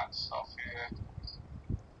any of that stuff here.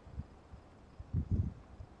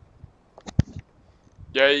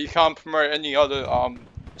 Yeah, you can't promote any other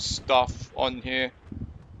stuff on here.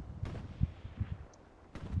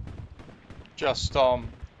 Just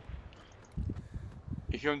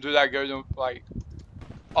if you don't do that, go to like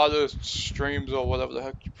other streams or whatever the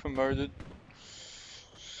heck you promoted,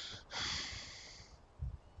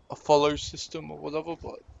 a follow system or whatever.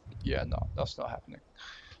 But yeah, no, that's not happening.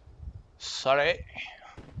 Sorry.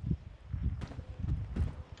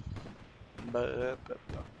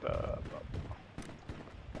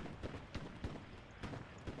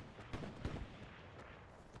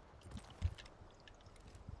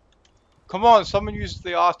 Come on, someone use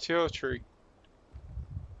the artillery.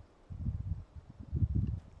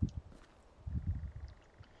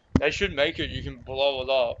 They should make it, you can blow it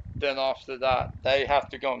up. Then after that, they have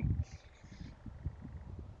to go and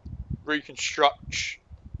reconstruct,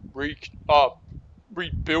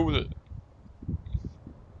 rebuild it.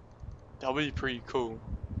 That'll be pretty cool.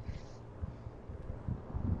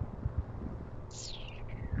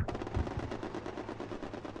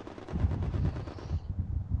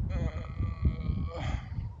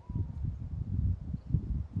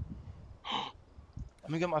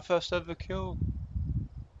 Let me get my first ever kill.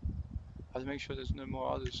 I have to make sure there's no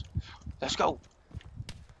more others. Let's go!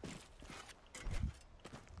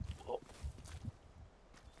 Oh.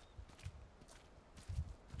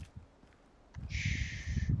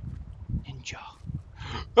 Shh. Ninja.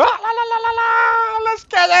 Ah, la, la, la, la, la. Let's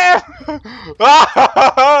get him!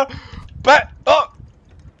 But, oh!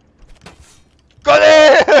 Got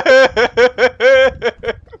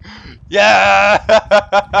it! Yeah!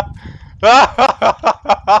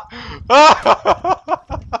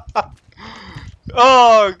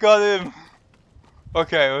 Oh, got him.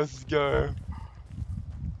 Okay, let's go.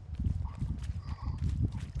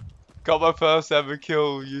 Got my first ever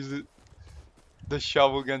kill using the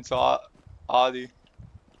shovel against Artie.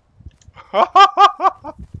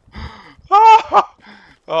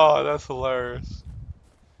 Oh, that's hilarious.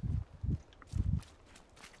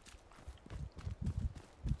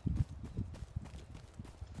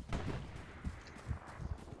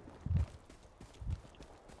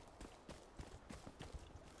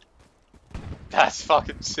 That's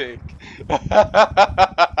fucking sick.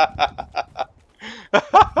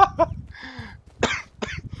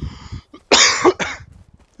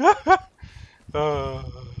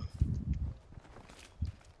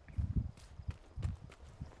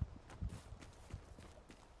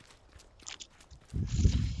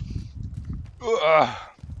 Ugh.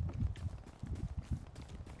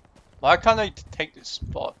 Why can't I take this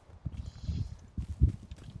spot?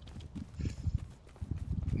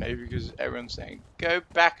 Maybe because everyone's saying, go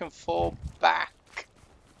back and fall back.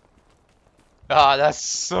 Ah, that's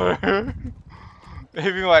so...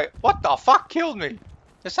 They'd be like, what the fuck killed me?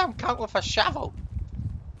 There's some cunt with a shovel.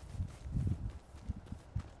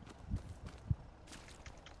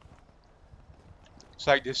 It's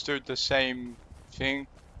like this dude the same thing.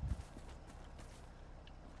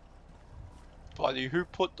 Buddy, who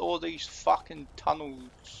put all these fucking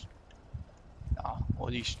tunnels? Nah, all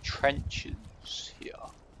these trenches here.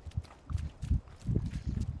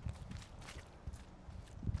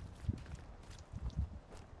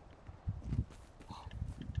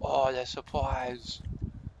 Oh, there's supplies.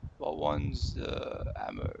 What one's the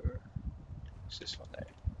ammo? What's this one there?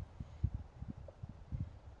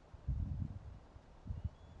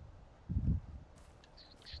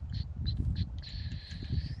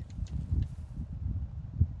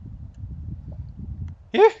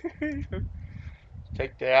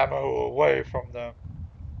 Take the ammo away from them.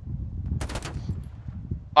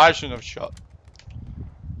 I shouldn't have shot.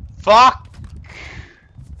 Fuck!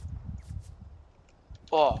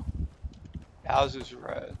 Oh, house is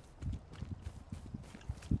red.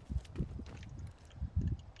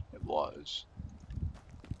 It was.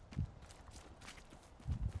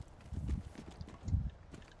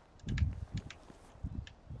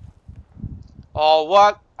 Oh,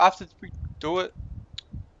 what? I have to do it?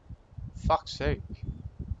 Fuck's sake.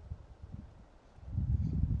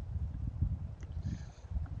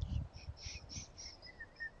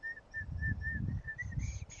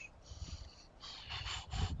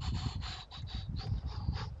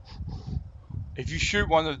 If you shoot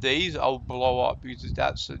one of these, I'll blow up because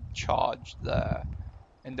that's a charge there.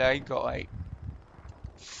 And they got like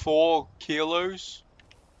 4 kilos,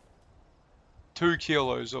 2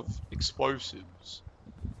 kilos of explosives,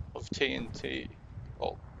 of TNT,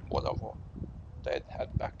 or whatever they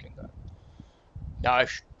had back in that.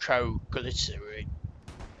 Nitroglycerin.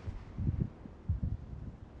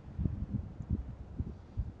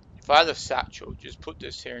 If I had a satchel, just put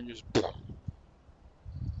this here and just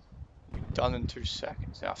done in 2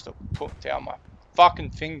 seconds. I have to put down my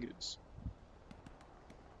fucking fingers.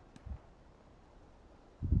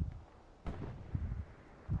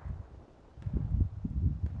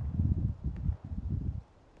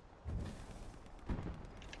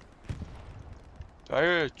 Do I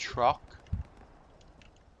hear a truck?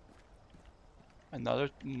 Another,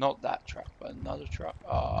 not that truck, but another truck.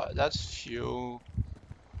 That's fuel.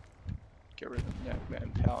 Get rid of that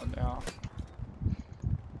manpower now.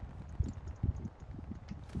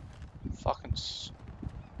 Fucking stupid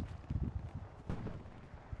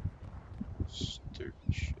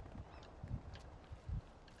shit.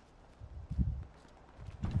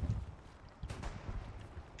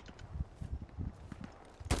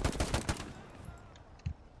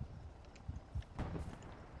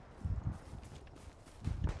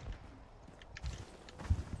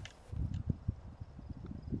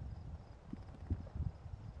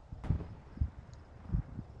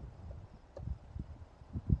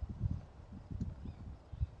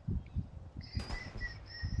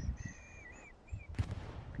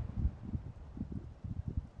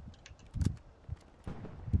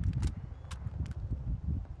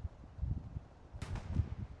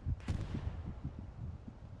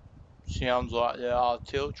 Sounds like the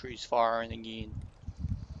artillery's firing again.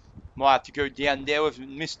 Might have to go down there with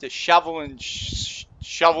Mr. Shovel and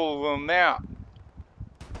shovel them out.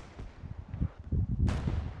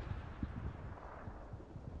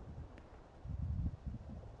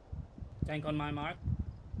 Tank on my mark.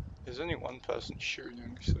 There's only one person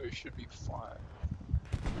shooting, so it should be fine.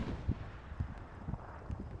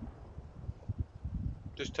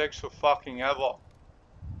 Just takes for fucking ever.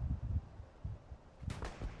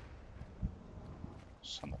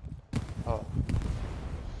 Oh.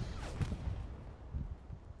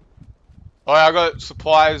 Oh, I got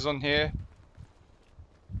supplies on here.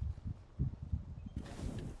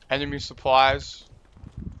 Enemy supplies.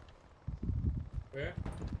 Where?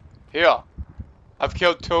 Here. I've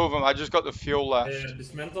killed 2 of them. I just got the fuel left.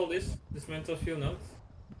 Dismantle this. Dismantle fuel nodes.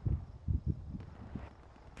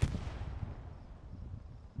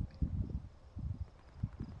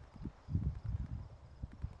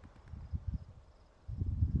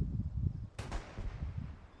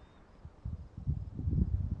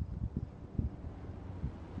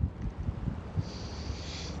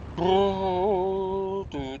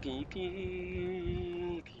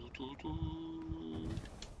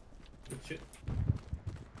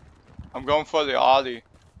 I'm going for the Audi.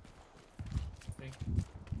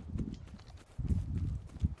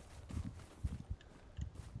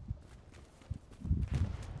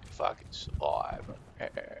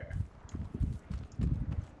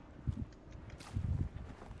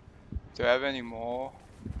 Do I have any more?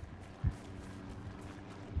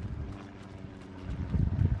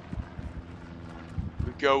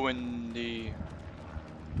 We go in the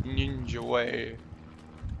ninja way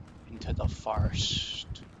into the forest.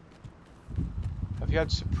 Have you had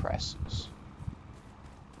suppressors?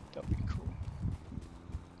 That'd be cool.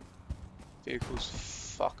 Vehicle's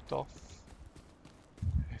fucked off.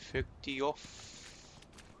 Effecty off.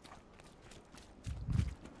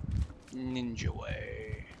 Ninja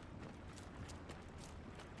way.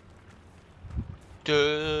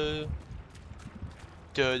 Duh.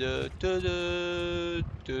 Duh duh duh duh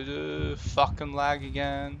duh duh. Fucking lag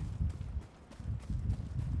again.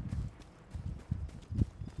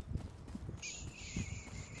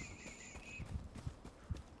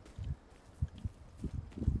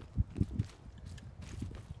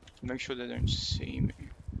 Make sure they don't see me.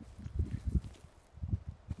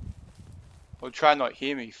 Or try not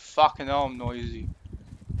hear me. Fucking hell, I'm noisy.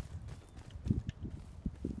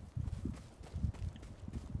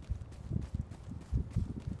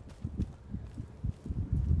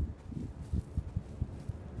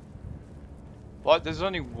 What? There's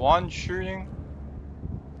only one shooting?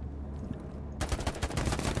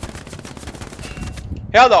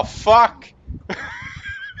 How the fuck?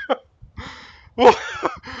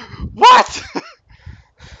 What?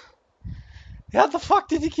 How the fuck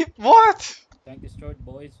did he keep what? Tank destroyed,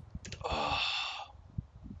 boys.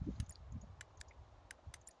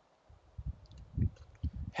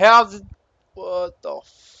 How did what the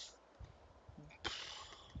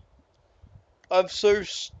I'm so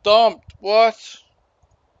stumped. What?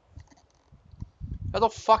 How the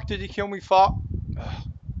fuck did he kill me for?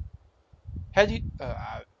 How do you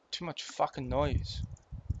too much fucking noise.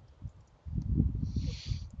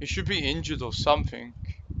 He should be injured or something.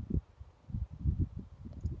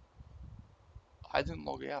 I didn't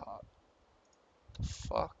log out. The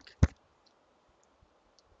fuck?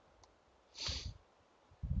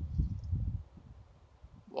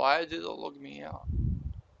 Why did it log me out?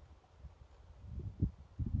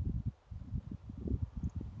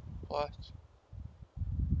 What?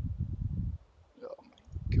 Oh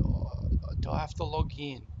my god. Do I have to log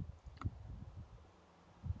in?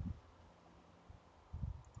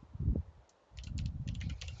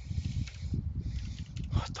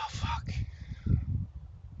 What the fuck?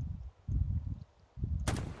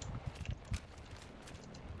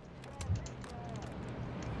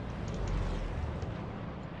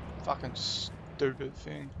 Fucking stupid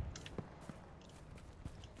thing.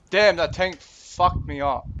 Damn, that tank fucked me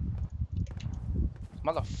up.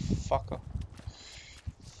 Motherfucker.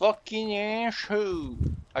 Fucking asshole.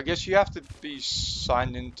 I guess you have to be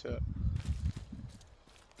signed into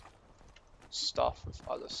stuff with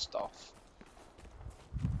other stuff.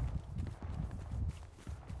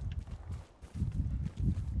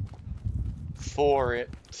 For it,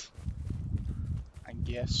 I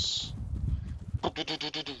guess.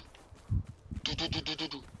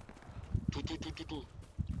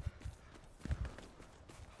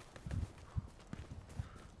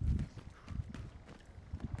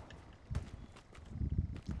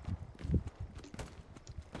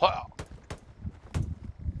 Wow.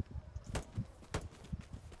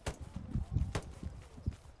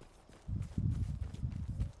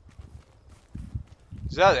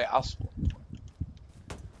 Is that the asphalt?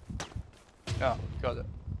 Oh, got it.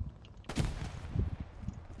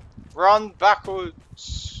 Run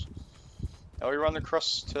backwards. Now we run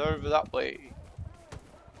across to over that way.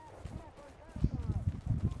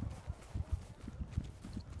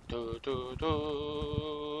 Do do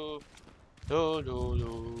do do do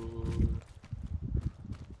do.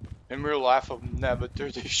 In real life, I'll never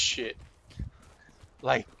do this shit.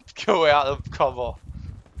 Like, go out of cover.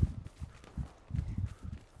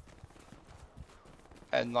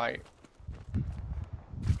 And like,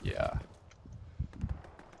 yeah.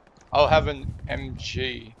 I'll have an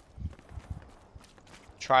MG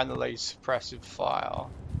trying to lay suppressive fire,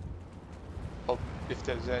 or if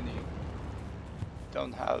there's any.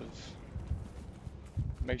 Don't have.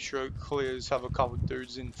 Make sure it clears. Have a couple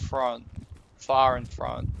dudes in front, far in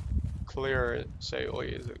front. Clear it. Say, oh,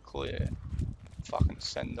 is it clear? Fucking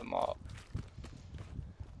send them up.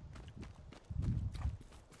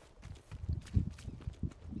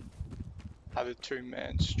 Have a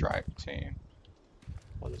 2-man strike team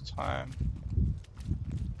all the time.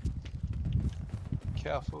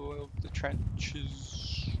 Careful of the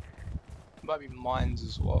trenches. Might be mines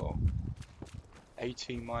as well. AT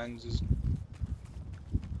mines as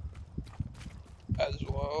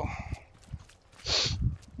well.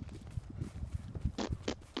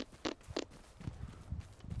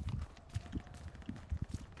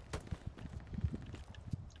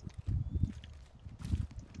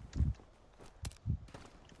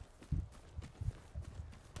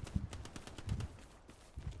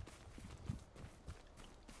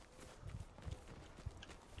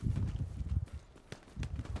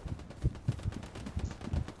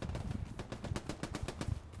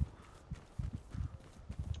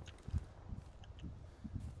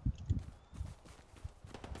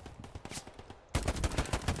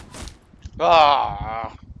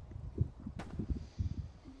 Ah.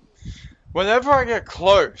 Whenever I get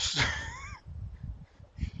close,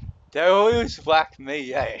 they always whack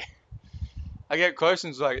me, eh? I get close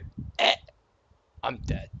and it's like, eh, I'm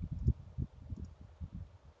dead.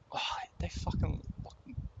 Oh, they fucking...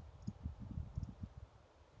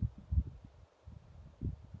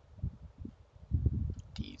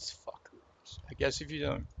 These fuckers. I guess if you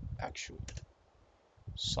don't actually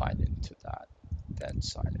sign into that, then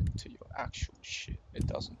sign into your actual shit. It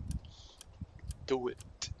doesn't do it.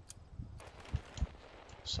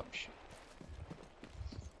 Some shit.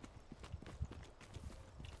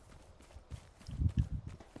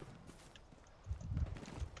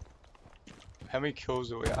 How many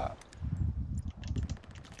kills are we at?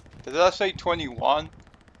 Did I say 21?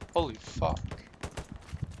 Holy fuck.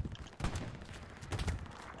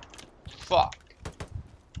 Fuck.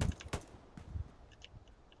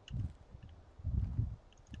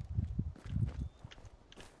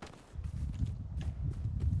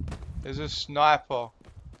 There's a sniper.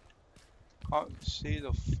 Can't see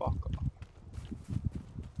the fucker.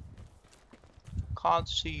 Can't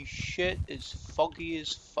see shit. It's foggy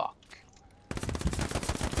as fuck.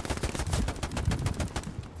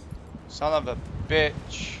 Son of a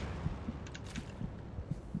bitch.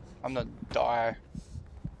 I'm gonna die.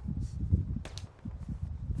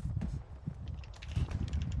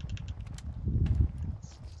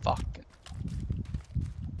 Fucking.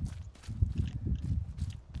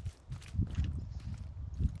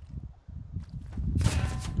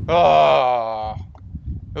 Oh,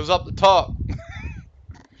 it was up the top.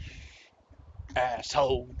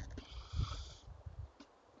 Asshole.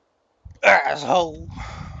 Asshole.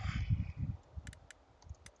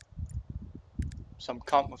 Some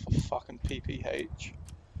cunt with a fucking PPH.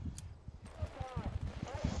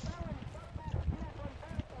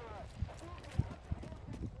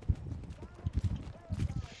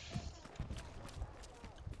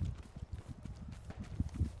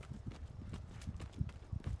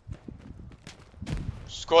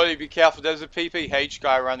 Scotty, be careful. There's a PPH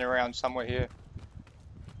guy running around somewhere here.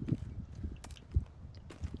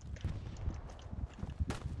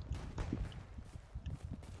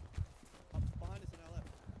 Behind us on our left.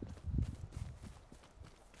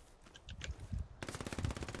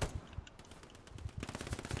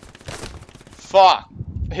 Fuck!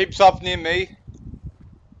 Heaps up near me.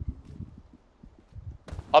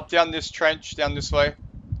 Up down this trench, down this way.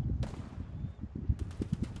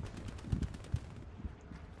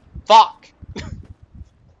 Fuck!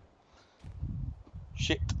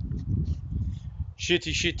 Shit.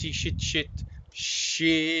 Shitty, shitty, shit.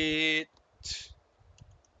 Shit.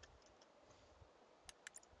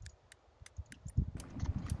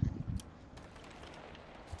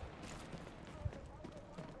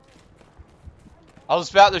 I was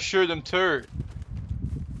about to shoot him too.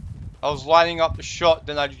 I was lining up the shot,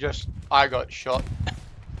 then I got shot.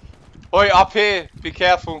 Oi, up here, be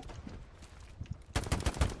careful.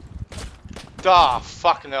 Ah,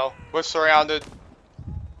 fucking hell. We're surrounded.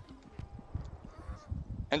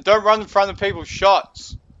 And don't run in front of people's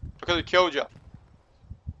shots, because it killed you.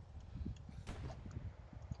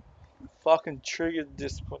 Fucking trigger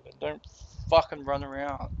discipline and don't fucking run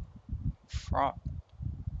around front.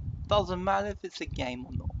 Doesn't matter if it's a game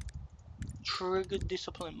or not. Trigger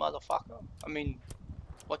discipline, motherfucker. I mean,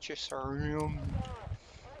 what's your surround?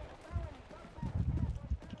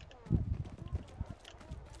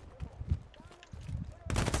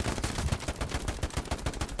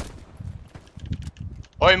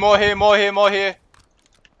 Oi, more here, more here, more here.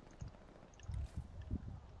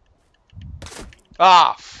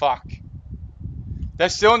 Ah, fuck. They're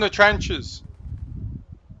still in the trenches.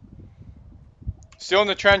 Still in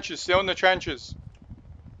the trenches, still in the trenches.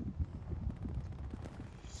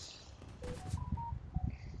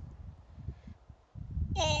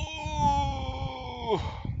 Oh.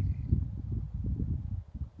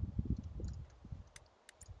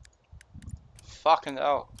 Fucking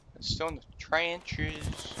hell. They're still in the trenches.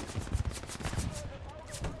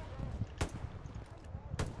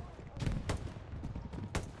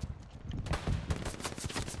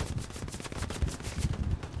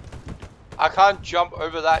 I can't jump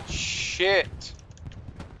over that shit.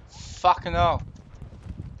 Fucking hell.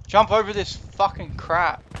 Jump over this fucking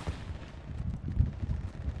crap.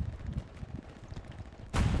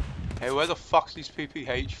 Hey, where the fuck's these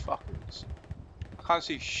PPH fuckers? I can't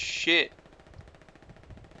see shit.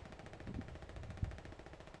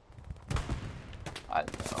 I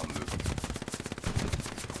don't know, I'm moving.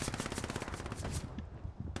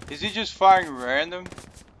 Is he just firing random?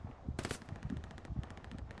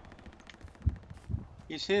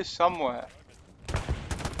 He's here somewhere.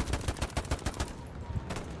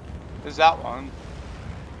 There's that one.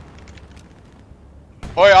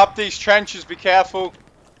 Oi, up these trenches, be careful.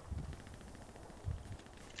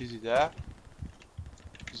 Is he there?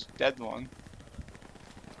 There's a dead one.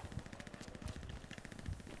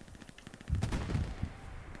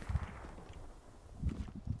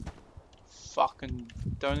 Fucking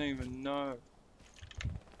don't even know.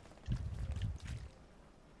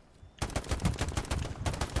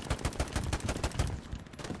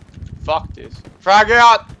 Fuck this. Frag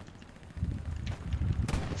out!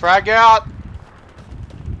 Frag out!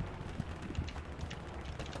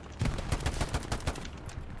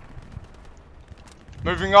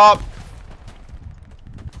 Moving up!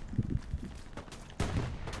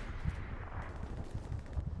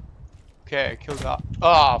 Okay, killed that.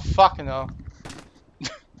 Oh, fucking hell.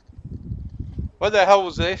 What the hell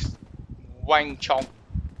was this? Wang Chong.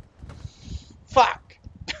 Fuck!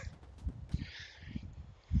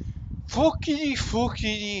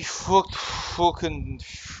 Fuckity fucking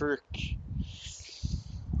frick.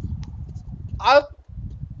 I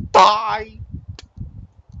died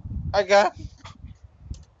again.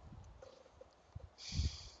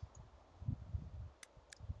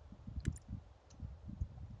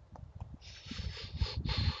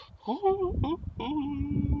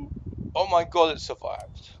 Oh my god, it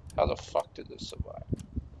survived. How the fuck did it survive?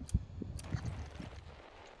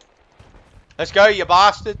 Let's go, you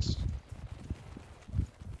bastards.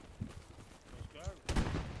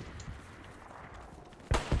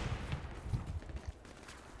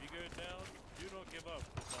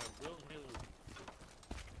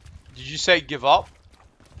 Did you say give up?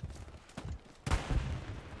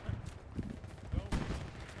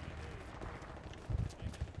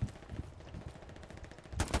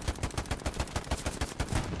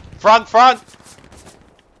 Front, front!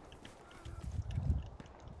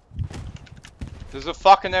 There's a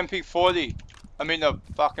fucking MP40. I mean a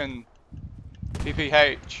fucking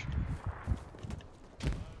PPH.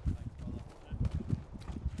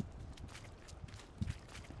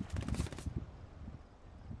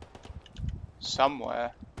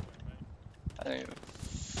 Somewhere. I don't even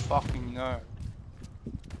fucking know.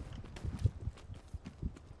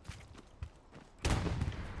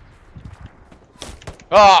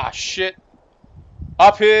 Ah, shit.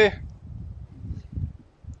 Up here.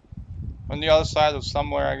 On the other side of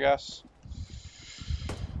somewhere, I guess.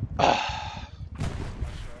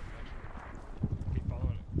 Keep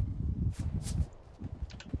following it.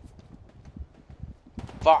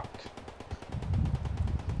 Fuck.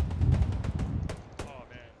 Oh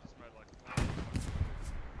man, just made like.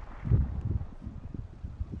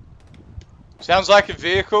 Sounds like a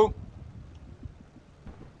vehicle.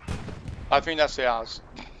 I think that's ours.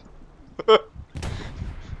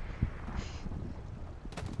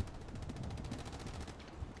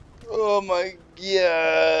 Oh my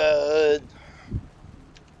god.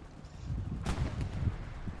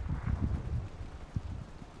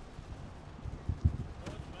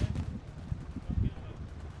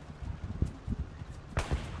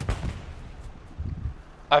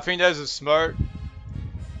 I think there's a smoke.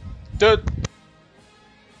 Dude.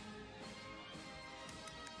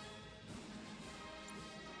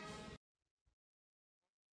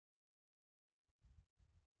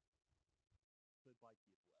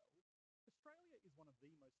 Australia is one of the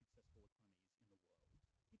most successful economies in the world.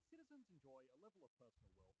 Its citizens enjoy a level of personal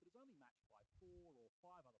wealth that is only matched by 4 or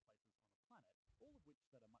 5 other places on the planet, all of which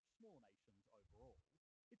that are much smaller nations overall.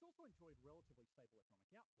 It's also enjoyed relatively stable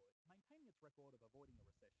economic output, maintaining its record of avoiding a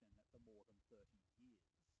recession for more than 30 years.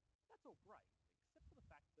 That's all great, except for the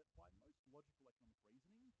fact that by most logical economic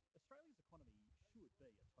reasoning,